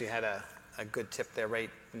Mike actually had a good tip there right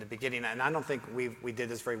in the beginning, and I don't think we did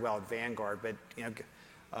this very well at Vanguard, but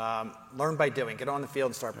learn by doing. Get on the field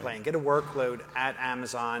and start playing. Get a workload at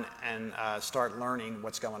Amazon and start learning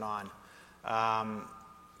what's going on.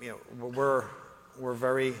 We're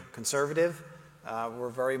very conservative. We're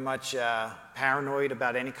very much paranoid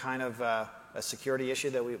about any kind of a security issue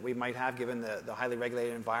that we might have, given the highly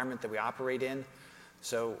regulated environment that we operate in.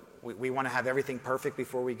 So we want to have everything perfect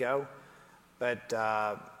before we go. But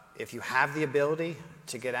if you have the ability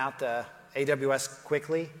to get out AWS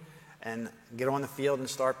quickly and get on the field and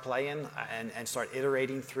start playing and start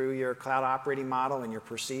iterating through your cloud operating model and your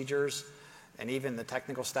procedures and even the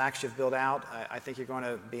technical stacks you've built out, I think you're going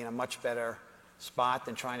to be in a much better spot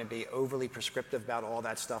than trying to be overly prescriptive about all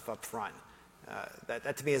that stuff up front.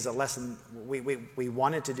 That to me is a lesson. We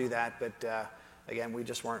wanted to do that, but again, we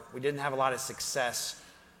didn't have a lot of success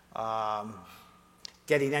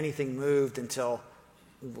getting anything moved until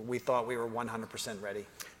we thought we were 100% ready.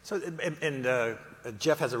 So,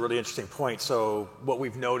 Jeff has a really interesting point. So what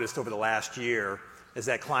we've noticed over the last year is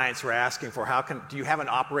that clients were asking for, do you have an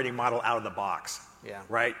operating model out of the box? Yeah.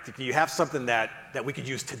 Right? Do you have something that we could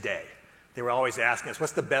use today? They were always asking us,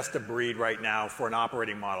 what's the best of breed right now for an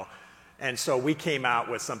operating model? And so we came out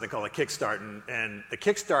with something called a Kickstart. And the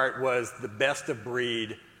Kickstart was the best of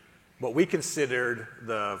breed, what we considered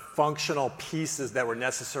the functional pieces that were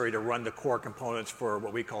necessary to run the core components for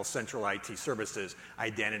what we call central IT services,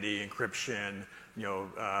 identity, encryption,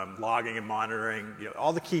 logging and monitoring,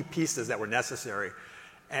 all the key pieces that were necessary.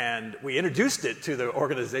 And we introduced it to the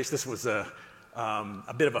organization. This was a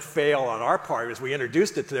bit of a fail on our part, as we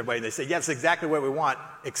introduced it to everybody, and they said, yeah, it's exactly what we want,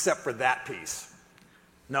 except for that piece.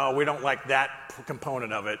 No, we don't like that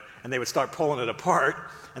component of it. And they would start pulling it apart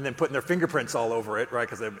and then putting their fingerprints all over it, right?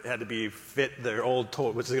 Because it had to fit their old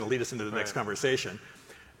tool, which is going to lead us into the next conversation.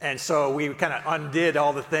 And so we kind of undid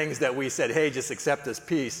all the things that we said, hey, just accept this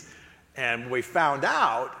piece. And what we found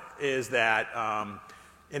out is that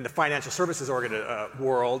in the financial services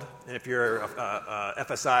world, and if you're a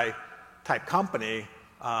FSI type company,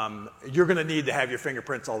 you're going to need to have your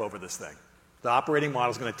fingerprints all over this thing. The operating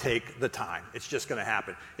model is going to take the time. It's just going to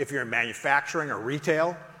happen. If you're in manufacturing or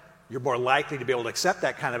retail, you're more likely to be able to accept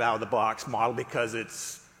that kind of out-of-the-box model because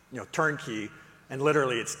it's turnkey, and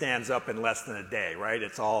literally it stands up in less than a day, right?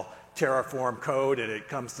 It's all Terraform code, and it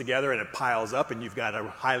comes together, and it piles up, and you've got a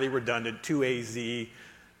highly redundant 2AZ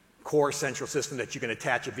core central system that you can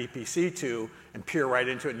attach a VPC to and peer right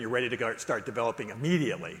into it, and you're ready to start developing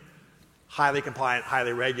immediately. Highly compliant,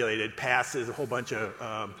 highly regulated, passes a whole bunch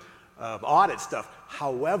of audit stuff.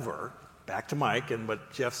 However, back to Mike and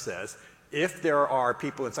what Jeff says, if there are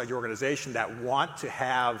people inside your organization that want to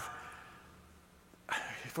have,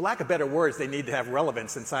 for lack of better words, they need to have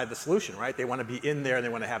relevance inside the solution, right? They want to be in there, and they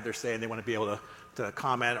want to have their say, and they want to be able to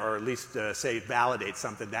comment or at least validate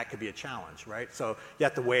something. That could be a challenge, right? So you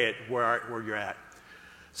have to weigh it where you're at.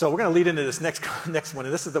 So we're going to lead into this next one,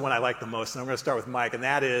 and this is the one I like the most, and I'm going to start with Mike, and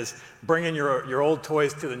that is bringing your old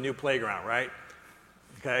toys to the new playground, right?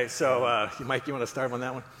 Okay, so Mike, you want to start on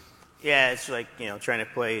that one? Yeah, it's like, trying to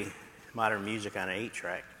play modern music on an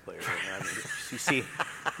 8-track player. I mean,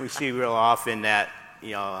 we see real often that,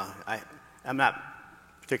 I'm not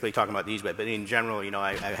particularly talking about these, but in general,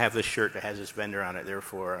 I have this shirt that has this vendor on it,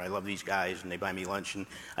 therefore I love these guys, and they buy me lunch, and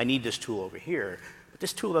I need this tool over here, but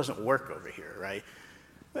this tool doesn't work over here, right?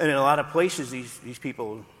 And in a lot of places, these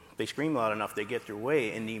people, they scream loud enough, they get their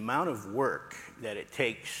way, and the amount of work that it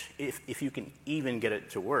takes, if you can even get it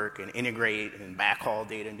to work and integrate and backhaul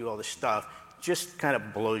data and do all this stuff, just kind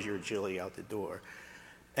of blows your agility out the door.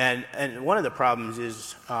 And one of the problems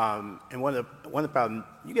is, and one of the problems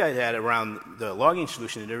you guys had around the logging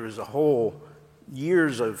solution, there was a whole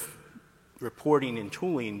years of reporting and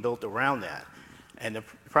tooling built around that. And the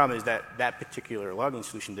problem is that that particular logging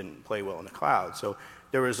solution didn't play well in the cloud. So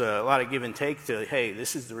there was a lot of give and take to, hey,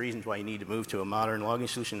 this is the reasons why you need to move to a modern logging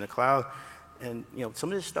solution in the cloud. And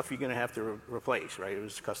some of this stuff you're going to have to replace, right? It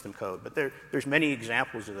was custom code. But there's many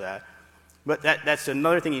examples of that. But that's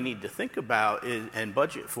another thing you need to think about and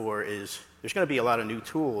budget for is there's going to be a lot of new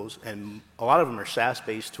tools, and a lot of them are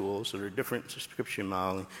SaaS-based tools, so they're different subscription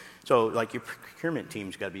modeling. So like your procurement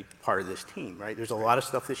team's got to be part of this team, right? There's a lot of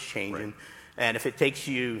stuff that's changing. Right. And if it takes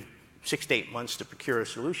you 6 to 8 months to procure a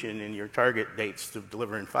solution and your target date's to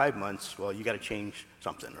deliver in 5 months, well, you got to change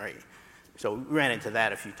something, right? So we ran into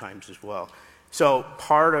that a few times as well. So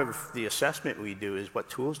part of the assessment we do is what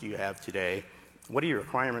tools do you have today? What are your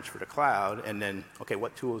requirements for the cloud? And then, okay,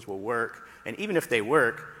 what tools will work? And even if they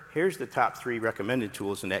work, here's the top 3 recommended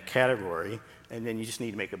tools in that category. And then you just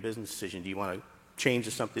need to make a business decision. Do you want to change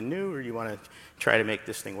to something new, or do you want to try to make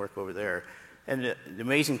this thing work over there? And the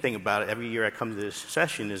amazing thing about it, every year I come to this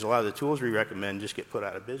session, is a lot of the tools we recommend just get put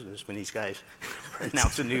out of business when these guys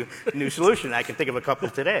announce a new solution. I can think of a couple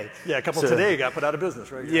today. Yeah, a couple today got put out of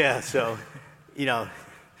business, right? Yeah, so,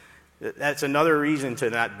 that's another reason to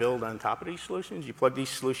not build on top of these solutions. You plug these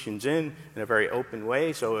solutions in a very open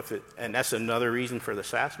way. So and that's another reason for the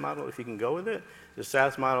SaaS model, if you can go with it. The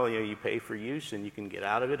SaaS model, you pay for use and you can get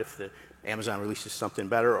out of it if the Amazon releases something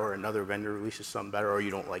better or another vendor releases something better or you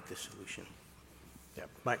don't like this solution. Yeah,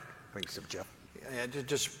 Mike, thanks, Jeff. Yeah,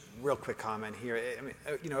 just real quick comment here. I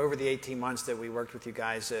mean, over the 18 months that we worked with you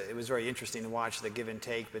guys, it was very interesting to watch the give and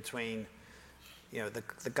take between,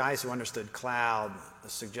 the guys who understood cloud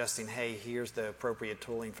suggesting, hey, here's the appropriate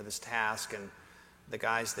tooling for this task, and the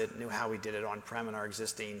guys that knew how we did it on-prem in our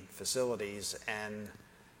existing facilities. And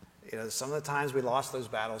some of the times we lost those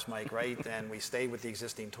battles, Mike, right? And we stayed with the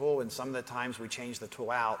existing tool, and some of the times we changed the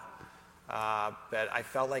tool out. But I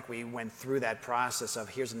felt like we went through that process of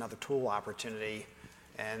here's another tool opportunity,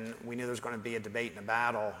 and we knew there was going to be a debate and a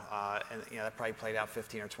battle, and that probably played out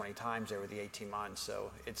 15 or 20 times over the 18 months.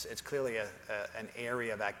 So it's clearly an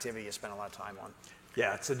area of activity you spend a lot of time on.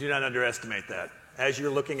 Yeah, so do not underestimate that. As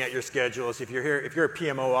you're looking at your schedules, if you're a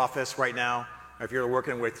PMO office right now, or if you're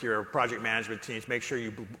working with your project management teams, make sure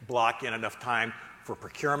you block in enough time for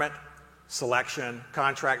procurement, selection,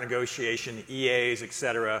 contract negotiation, EAs, et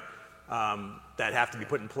cetera, that have to be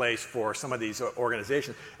put in place for some of these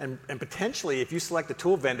organizations. And potentially, if you select a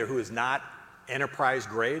tool vendor who is not enterprise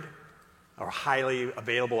grade or highly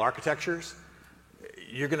available architectures,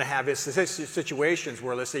 you're going to have situations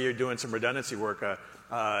where, let's say you're doing some redundancy work,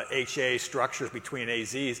 HA structures between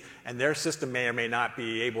AZs, and their system may or may not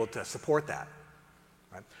be able to support that.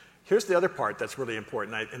 Right? Here's the other part that's really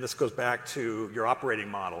important, and this goes back to your operating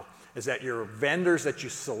model, is that your vendors that you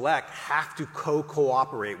select have to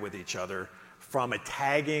cooperate with each other from a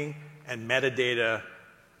tagging and metadata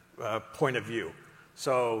point of view.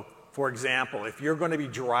 So, for example, if you're going to be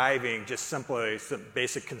driving just simply some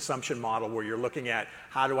basic consumption model where you're looking at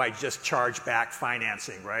how do I just charge back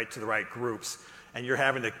financing, right, to the right groups, and you're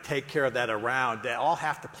having to take care of that around, they all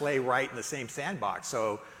have to play right in the same sandbox.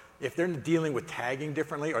 So if they're dealing with tagging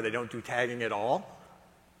differently or they don't do tagging at all,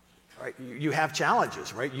 right, you have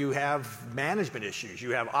challenges, right? You have management issues.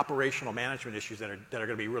 You have operational management issues that are going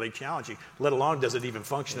to be really challenging, let alone does it even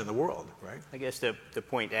function in the world, right? I guess the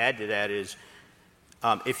point to add to that is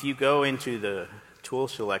if you go into the tool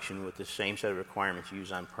selection with the same set of requirements you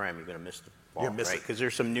use on-prem, you're going to miss the ball, right? Because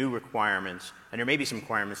there's some new requirements, and there may be some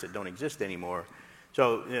requirements that don't exist anymore.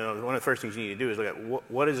 So, one of the first things you need to do is look at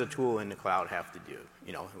what does a tool in the cloud have to do?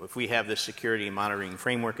 If we have this security and monitoring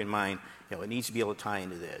framework in mind, it needs to be able to tie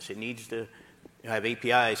into this. It needs to have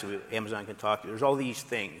APIs so Amazon can talk to. There's all these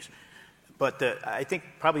things. But I think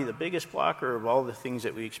probably the biggest blocker of all the things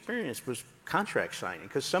that we experienced was contract signing,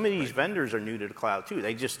 because some of these vendors are new to the cloud too.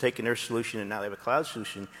 They've just taken their solution and now they have a cloud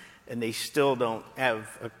solution, and they still don't have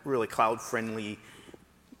a really cloud-friendly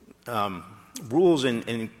rules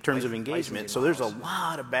in terms of engagement. So there's a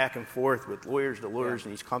lot of back and forth with lawyers to lawyers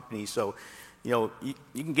in these companies. So, you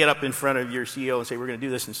can get up in front of your CEO and say, we're going to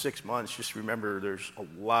do this in 6 months. Just remember, there's a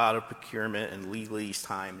lot of procurement and legalese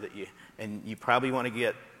time and you probably want to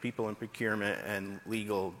get people in procurement and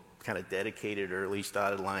legal kind of dedicated or at least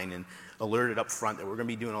dotted line and alerted up front that we're going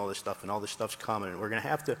to be doing all this stuff and all this stuff's coming and we're going to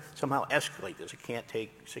have to somehow escalate this. It can't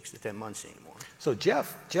take 6 to 10 months anymore. So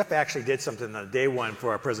Jeff actually did something on day one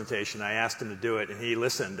for our presentation. I asked him to do it and he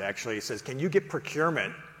listened actually. He says, can you get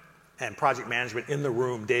procurement and project management in the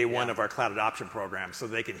room day one of our cloud adoption program so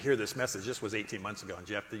they can hear this message? This was 18 months ago, and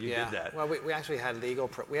Jeff, you did that. Well, we actually had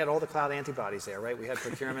we had all the cloud antibodies there, right? We had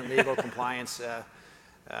procurement, legal, compliance.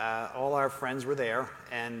 All our friends were there,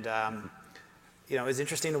 and it was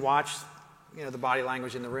interesting to watch, the body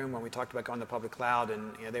language in the room when we talked about going to public cloud,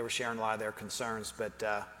 and they were sharing a lot of their concerns. But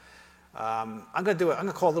I'm going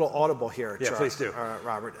to call a little audible here. Yeah, please do,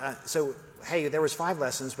 Robert. So, hey, there was 5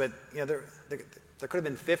 lessons, but there could have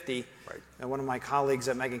been 50. Right. And one of my colleagues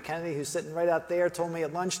at Megan Kennedy, who's sitting right out there, told me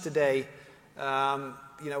at lunch today, as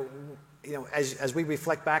we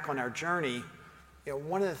reflect back on our journey,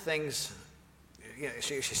 one of the things,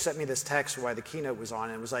 she sent me this text while the keynote was on,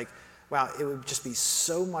 and it was like, wow, it would just be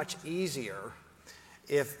so much easier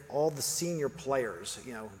if all the senior players,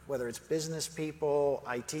 whether it's business people,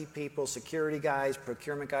 IT people, security guys,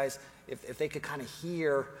 procurement guys, if they could kind of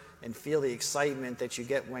hear and feel the excitement that you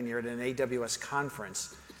get when you're at an AWS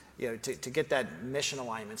conference, to get that mission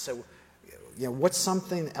alignment. So, what's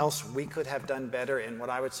something else we could have done better, and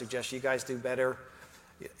what I would suggest you guys do better?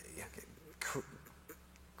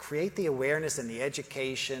 Create the awareness and the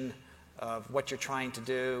education of what you're trying to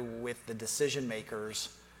do with the decision makers,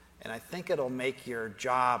 and I think it'll make your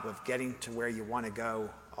job of getting to where you want to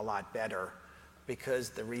go a lot better, because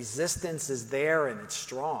the resistance is there and it's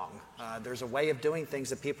strong. There's a way of doing things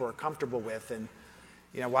that people are comfortable with, and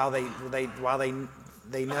while they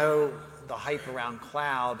know the hype around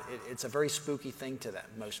cloud, it's a very spooky thing to them,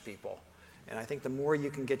 most people. And I think the more you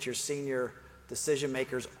can get your senior decision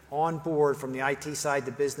makers on board from the IT side,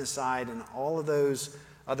 the business side, and all of those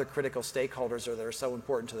other critical stakeholders that are so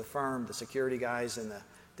important to the firm, the security guys and the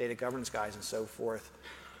data governance guys and so forth,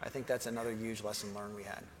 I think that's another huge lesson learned we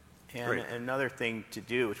had. And Great. another thing to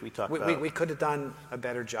do, which we talked about. We could have done a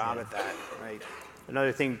better job at that, right?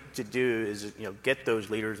 Another thing to do is, get those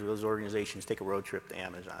leaders of those organizations, take a road trip to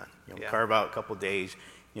Amazon. Yeah. Carve out a couple days,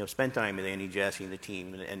 spend time with Andy, Jesse, and the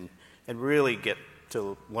team, and really get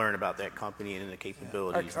to learn about that company and the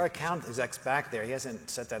capabilities. Our account exec's back there. He hasn't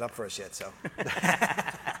set that up for us yet, so.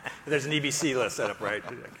 There's an EBC list set up, right?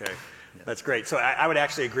 Okay. That's great. So I would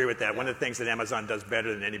actually agree with that. One of the things that Amazon does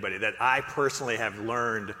better than anybody that I personally have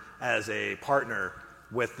learned as a partner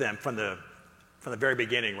with them from the very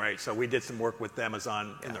beginning, right? So we did some work with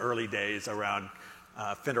Amazon in the early days around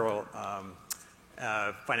Federal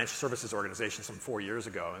Financial Services Organization some 4 years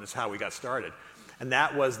ago, and this is how we got started. And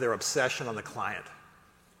that was their obsession on the client.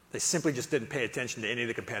 They simply just didn't pay attention to any of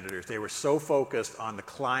the competitors. They were so focused on the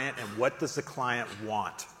client and what does the client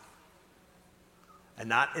want. And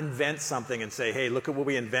not invent something and say, hey, look at what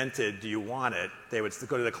we invented, do you want it? They would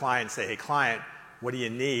go to the client and say, hey, client, what do you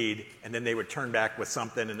need? And then they would turn back with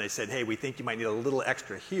something and they said, hey, we think you might need a little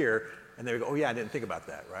extra here. And they would go, oh yeah, I didn't think about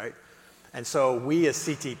that, right? And so we as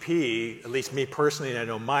CTP, at least me personally, and I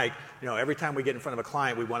know Mike, every time we get in front of a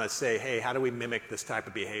client, we want to say, hey, how do we mimic this type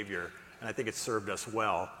of behavior? And I think it's served us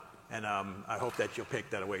well. And I hope that you'll take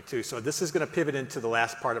that away too. So this is going to pivot into the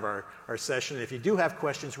last part of our session. If you do have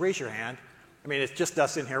questions, raise your hand. I mean, it's just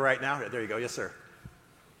us in here right now. There you go. Yes, sir.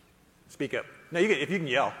 Speak up. No, if you can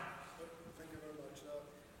yell. Thank you very much. A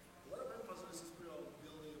lot of emphasis is put on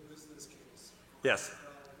building a business case. Yes.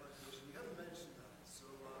 You haven't mentioned that. So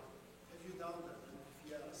have you done that? And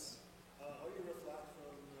if yes, how you reflect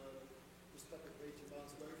from the perspective of 18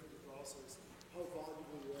 months away from the process, how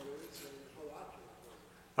valuable that is and how accurate it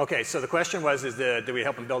was? Okay, so the question was, did we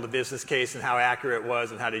help them build a business case and how accurate it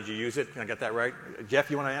was and how did you use it? Can I get that right?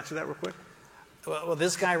 Jeff, you want to answer that real quick? Well,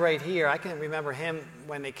 this guy right here, I can remember him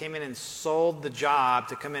when they came in and sold the job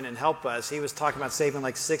to come in and help us. He was talking about saving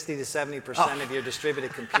like 60 to 70% of your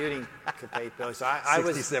distributed computing capability. So I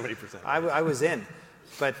was 70%. I was in,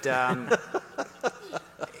 but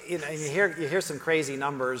you hear some crazy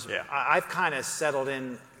numbers. Yeah. I've kind of settled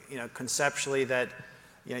in, conceptually that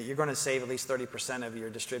you're going to save at least 30% of your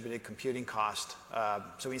distributed computing cost.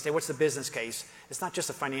 So when you say what's the business case, it's not just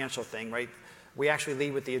a financial thing, right? We actually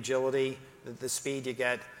lead with the agility, the speed you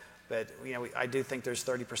get, but I do think there's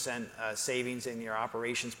 30% savings in your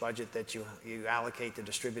operations budget that you allocate to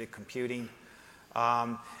distributed computing.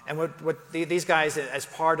 And what these guys, as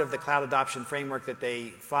part of the cloud adoption framework that they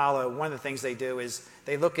follow, one of the things they do is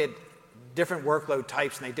they look at different workload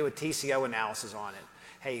types and they do a TCO analysis on it.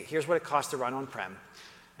 Hey, here's what it costs to run on-prem,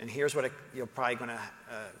 and here's what it's probably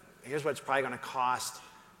going to cost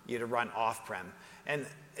you to run off-prem. And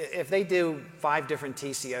if they do 5 different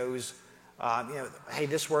TCOs, hey,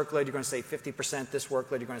 this workload you're going to save 50%, this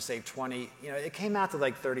workload you're going to save 20%. It came out to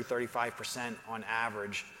like 30, 35% on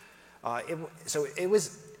average. So it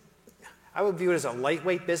was, I would view it as a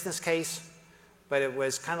lightweight business case, but it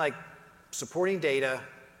was kind of like supporting data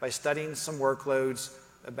by studying some workloads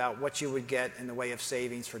about what you would get in the way of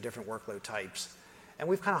savings for different workload types. And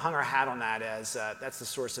we've kind of hung our hat on that as that's the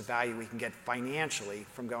source of value we can get financially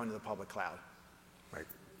from going to the public cloud. Right.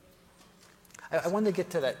 I wanted to get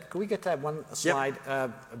to that. Could we get to that one slide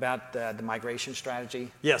about the migration strategy?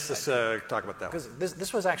 Yes, let's talk about that one. Because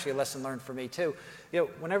this was actually a lesson learned for me too.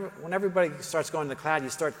 When everybody starts going to the cloud, you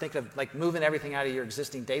start thinking of like moving everything out of your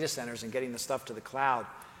existing data centers and getting the stuff to the cloud.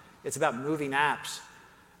 It's about moving apps.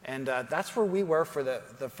 And that's where we were for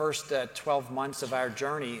the first 12 months of our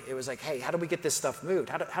journey. It was like, hey, how do we get this stuff moved?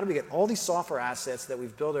 How do we get all these software assets that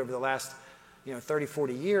we've built over the last 30,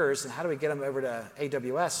 40 years, and how do we get them over to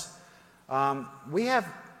AWS? We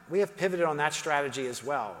have pivoted on that strategy as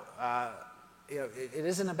well. It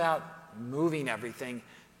isn't about moving everything.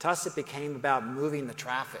 To us, it became about moving the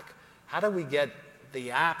traffic. How do we get the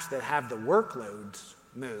apps that have the workloads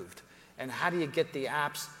moved? And how do you get the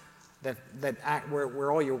apps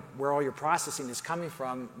where all your processing is coming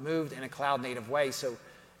from moved in a cloud-native way? So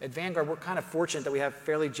at Vanguard, we're kind of fortunate that we have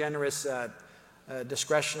fairly generous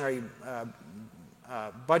discretionary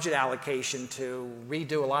budget allocation to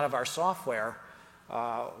redo a lot of our software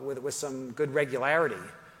with some good regularity.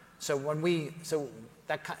 So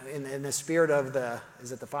in the spirit of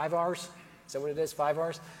is it the 5 Rs? Is that what it is? 5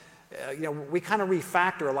 Rs? We kind of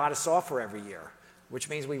refactor a lot of software every year, which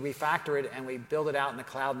means we refactor it and we build it out in a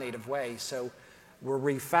cloud-native way. So we're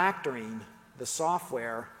refactoring the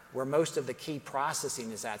software where most of the key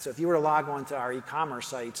processing is at. So if you were to log on to our e-commerce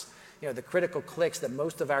sites, the critical clicks that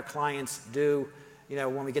most of our clients do,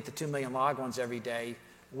 when we get to 2 million logons every day,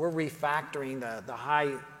 we're refactoring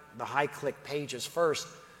the high click pages first.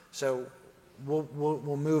 So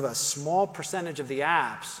we'll move a small percentage of the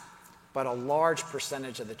apps, but a large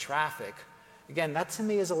percentage of the traffic. Again, that to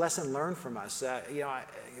me is a lesson learned from us.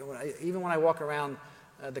 Even when I walk around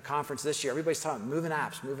the conference this year, everybody's talking moving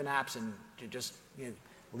apps, and you're just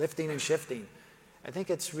lifting and shifting. I think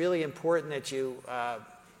it's really important that you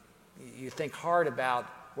think hard about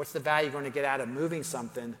what's the value you're going to get out of moving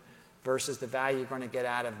something versus the value you're going to get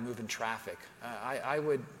out of moving traffic. I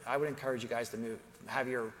would encourage you guys to have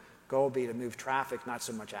your goal be to move traffic, not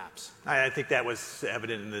so much apps. I think that was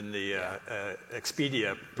evident in the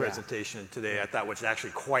Expedia presentation today. I thought was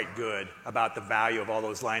actually quite good about the value of all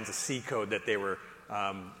those lines of C code that they were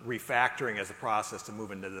refactoring as a process to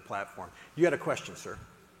move into the platform. You had a question, sir.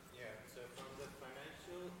 Yeah, so from the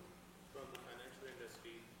financial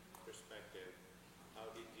industry perspective, how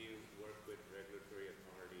did you work with regulatory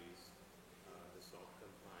authorities to solve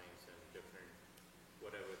compliance and different,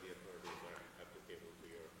 whatever the authorities are applicable to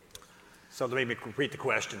your industry? So let me repeat the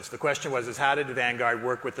questions. The question was, how did Vanguard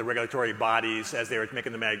work with the regulatory bodies as they were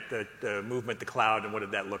making the movement to cloud, and what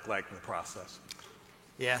did that look like in the process?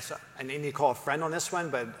 Yes, I need to call a friend on this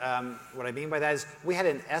one, but what I mean by that is we had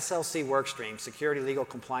an SLC work stream, Security Legal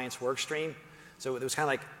Compliance work stream. So it was kind of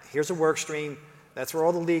like, here's a work stream, that's where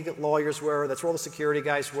all the legal lawyers were, that's where all the security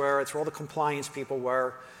guys were, that's where all the compliance people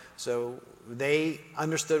were. So they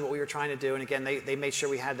understood what we were trying to do, and again, they made sure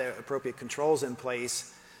we had the appropriate controls in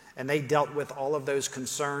place, and they dealt with all of those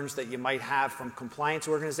concerns that you might have from compliance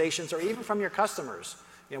organizations or even from your customers.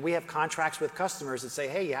 We have contracts with customers that say,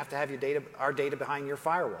 hey, you have to have our data behind your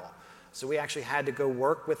firewall. So we actually had to go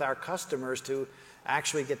work with our customers to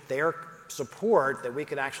actually get their support that we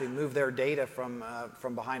could actually move their data from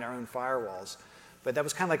behind our own firewalls. But that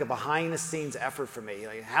was kind of like a behind-the-scenes effort for me.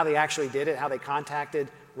 Like how they actually did it, how they contacted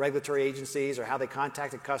regulatory agencies or how they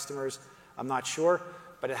contacted customers, I'm not sure.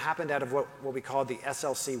 But it happened out of what we call the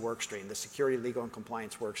SLC work stream, the Security, Legal, and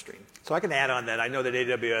Compliance work stream. So I can add on that. I know that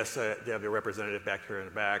AWS, they have a representative back here in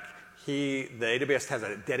the back. The AWS has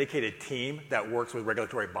a dedicated team that works with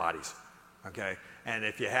regulatory bodies, okay? And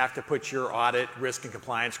if you have to put your audit, risk, and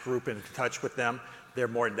compliance group in touch with them,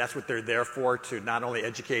 that's what they're there for, to not only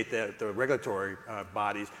educate the regulatory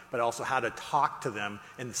bodies, but also how to talk to them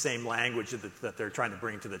in the same language that they're trying to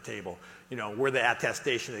bring to the table. Where the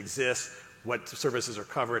attestation exists, what services are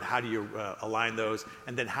covered, how do you align those,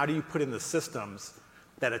 and then how do you put in the systems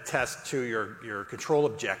that attest to your control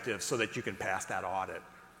objectives so that you can pass that audit,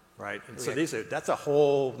 right? And so that's a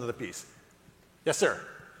whole other piece. Yes, sir.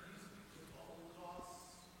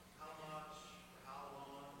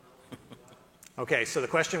 Okay, so the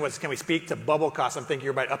question was, can we speak to bubble costs? I'm thinking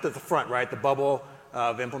you're about up to the front, right? The bubble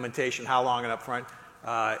of implementation, how long and up front.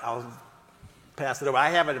 I'll pass it over. I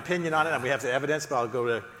have an opinion on it, and we have the evidence, but I'll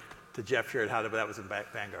go to Jeff here at how that was in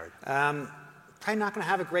Vanguard. Probably not going to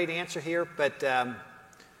have a great answer here, but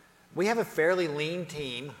we have a fairly lean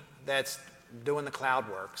team that's doing the cloud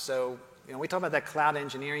work. So we talk about that cloud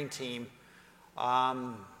engineering team.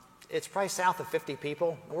 It's probably south of 50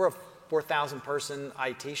 people. We're a 4,000 person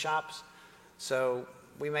IT shops. So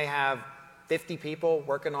we may have 50 people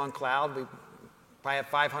working on cloud. We probably have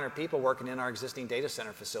 500 people working in our existing data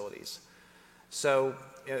center facilities. So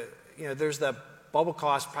there's the bubble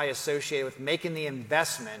cost probably associated with making the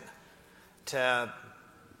investment to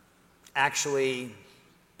actually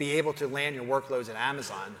be able to land your workloads at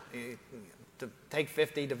Amazon. To take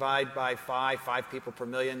 50, divide by 5 people per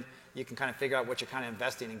million, you can kind of figure out what you're kind of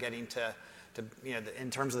investing in getting to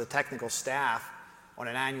in terms of the technical staff on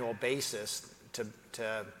an annual basis to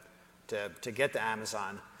get to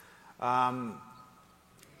Amazon.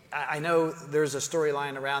 I know there's a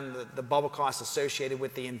storyline around the bubble costs associated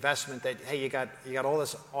with the investment that, hey, you got all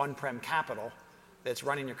this on-prem capital that's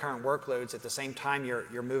running your current workloads. At the same time,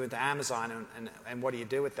 you're moving to Amazon, and what do you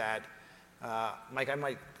do with that? Mike, I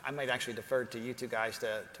might actually defer to you two guys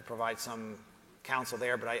to provide some counsel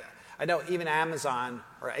there, but I know even Amazon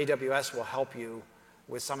or AWS will help you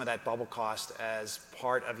with some of that bubble cost as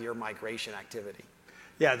part of your migration activity.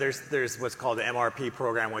 Yeah, there's what's called the MRP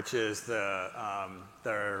program, which is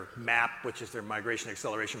their MAP, which is their Migration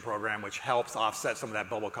Acceleration Program, which helps offset some of that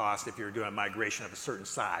bubble cost if you're doing a migration of a certain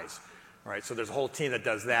size. Right? So there's a whole team that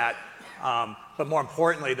does that. But more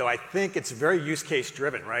importantly, though, I think it's very use case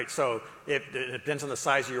driven, right? So it depends on the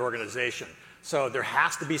size of your organization. So there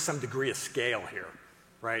has to be some degree of scale here,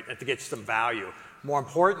 right? And to get some value. More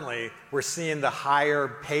importantly, we're seeing the higher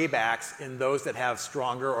paybacks in those that have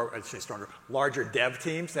larger dev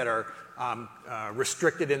teams that are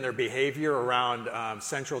restricted in their behavior around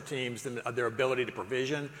central teams and their ability to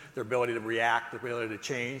provision, their ability to react, their ability to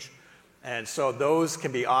change. And so those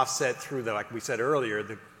can be offset through like we said earlier,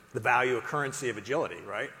 the value of currency of agility,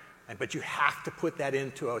 right? But you have to put that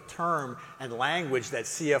into a term and language that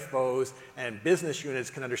CFOs and business units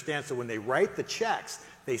can understand. So when they write the checks,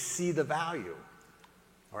 they see the value.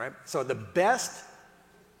 All right? So the best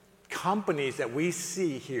companies that we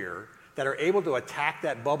see here that are able to attack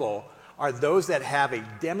that bubble are those that have a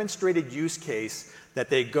demonstrated use case that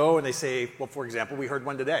they go and they say, well, for example, we heard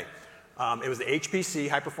one today. It was the HPC,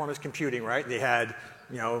 high performance computing, right? They had,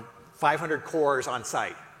 500 cores on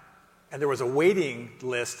site. And there was a waiting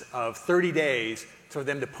list of 30 days for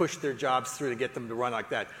them to push their jobs through to get them to run like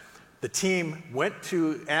that. The team went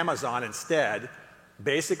to Amazon instead,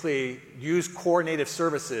 basically used core native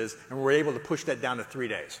services, and were able to push that down to 3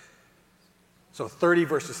 days. So 30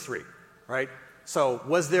 versus 3, right? So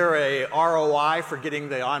was there a ROI for getting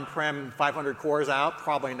the on-prem 500 cores out?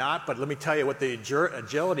 Probably not, but let me tell you what the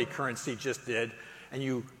agility currency just did. And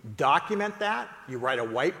you document that, you write a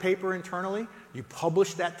white paper internally, you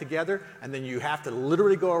publish that together, and then you have to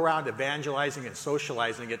literally go around evangelizing and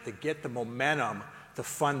socializing it to get the momentum to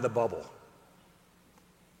fund the bubble.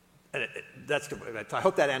 And that's good. I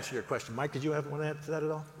hope that answered your question. Mike, did you want to add to that at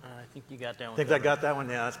all? I think you got that one. Think I got that one?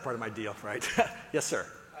 Yeah, that's part of my deal, right? Yes, sir.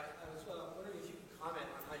 I was wondering if you could comment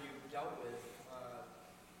on how you dealt with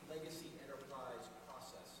legacy enterprise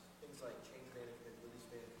process, things like change management, release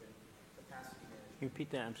management, capacity management. Can you repeat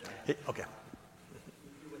that? I'm sorry. Okay.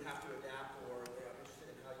 You would have to adapt, or I'm interested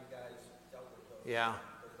in how you guys dealt with those, Yeah.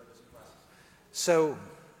 those legacy processes. So,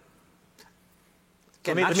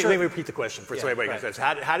 Let me repeat the question for Yeah, everybody.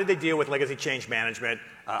 right. How did they deal with legacy change management,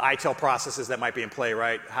 ITIL processes that might be in play,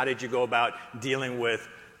 right? How did you go about dealing with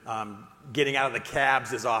getting out of the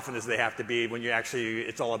cabs as often as they have to be when you actually,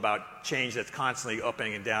 it's all about change that's constantly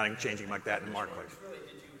upping and down and changing like that in the marketplace? Really,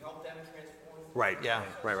 did you help them transform? Right. Yeah.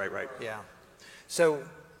 Right. Yeah. So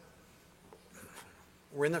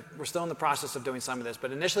we're still in the process of doing some of this,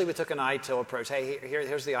 but initially we took an ITIL approach. Hey,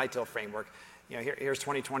 here's the ITIL framework. Here's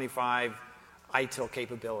 2025 ITIL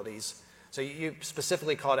capabilities. So you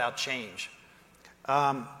specifically called out change.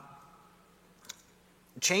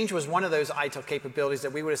 Change was one of those ITIL capabilities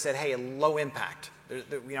that we would have said, hey, low impact.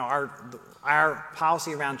 Our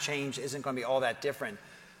policy around change isn't going to be all that different.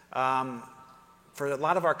 For a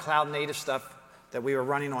lot of our cloud native stuff that we were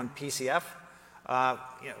running on PCF,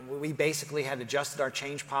 we basically had adjusted our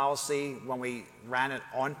change policy when we ran it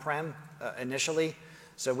on-prem initially.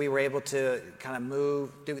 So we were able to kind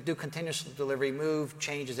of do continuous delivery, move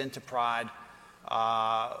changes into prod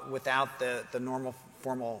without the normal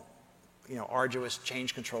formal, arduous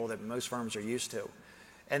change control that most firms are used to.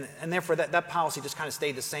 And therefore, that policy just kind of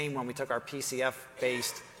stayed the same when we took our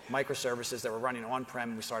PCF-based microservices that were running on-prem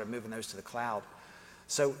and we started moving those to the cloud.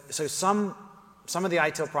 So some of the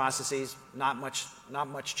ITIL processes, not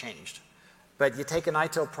much changed. But you take an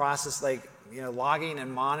ITIL process like logging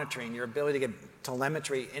and monitoring, your ability to get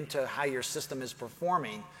telemetry into how your system is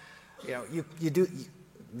performing,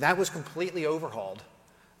 that was completely overhauled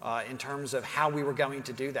in terms of how we were going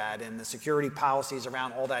to do that and the security policies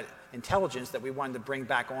around all that intelligence that we wanted to bring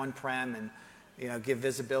back on-prem and give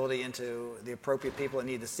visibility into the appropriate people that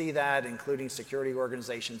need to see that, including security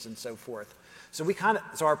organizations and so forth. So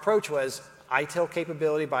our approach was ITIL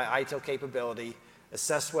capability by ITIL capability,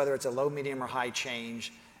 assess whether it's a low, medium, or high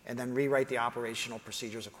change, and then rewrite the operational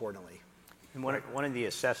procedures accordingly. And one of the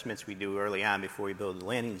assessments we do early on before we build the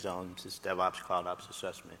landing zones is DevOps, CloudOps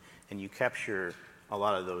assessment. And you capture a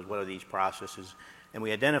lot of those, what are these processes, and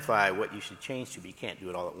we identify what you should change to, but you can't do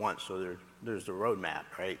it all at once. So there's the roadmap,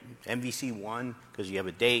 right? MVC 1, because you have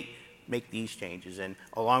a date, make these changes. And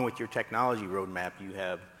along with your technology roadmap, you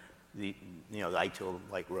have the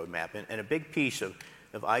ITIL-like roadmap. And a big piece of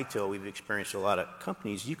ITIL, we've experienced a lot of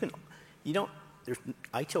companies, ITIL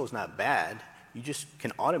is not bad. You just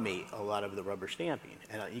can automate a lot of the rubber stamping.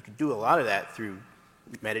 And you can do a lot of that through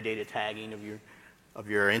metadata tagging of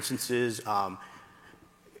your instances.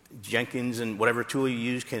 Jenkins and whatever tool you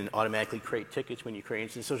use can automatically create tickets when you create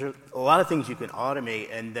instances. So there's a lot of things you can automate,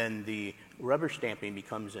 and then the rubber stamping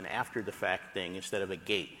becomes an after-the-fact thing instead of a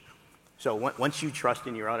gate. So once you trust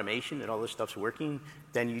in your automation that all this stuff's working,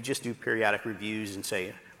 then you just do periodic reviews and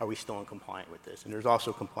say, are we still in compliant with this? And there's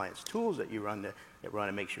also compliance tools that you run that run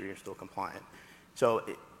and make sure you're still compliant. So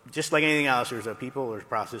just like anything else, there's a people, there's a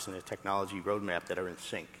process, and a technology roadmap that are in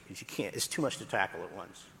sync. Because it's too much to tackle at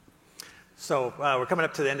once. So we're coming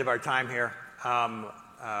up to the end of our time here.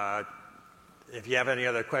 If you have any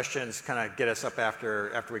other questions, kind of get us up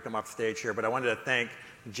after we come off stage here. But I wanted to thank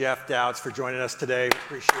Jeff Dowds for joining us today.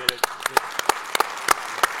 Appreciate it.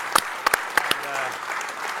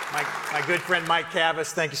 And, my good friend Mike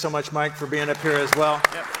Cavas, thank you so much, Mike, for being up here as well.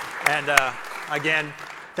 Yep. And again,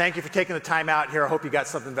 thank you for taking the time out here. I hope you got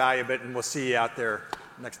something valuable, and we'll see you out there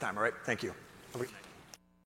next time, all right? Thank you. Have a good night.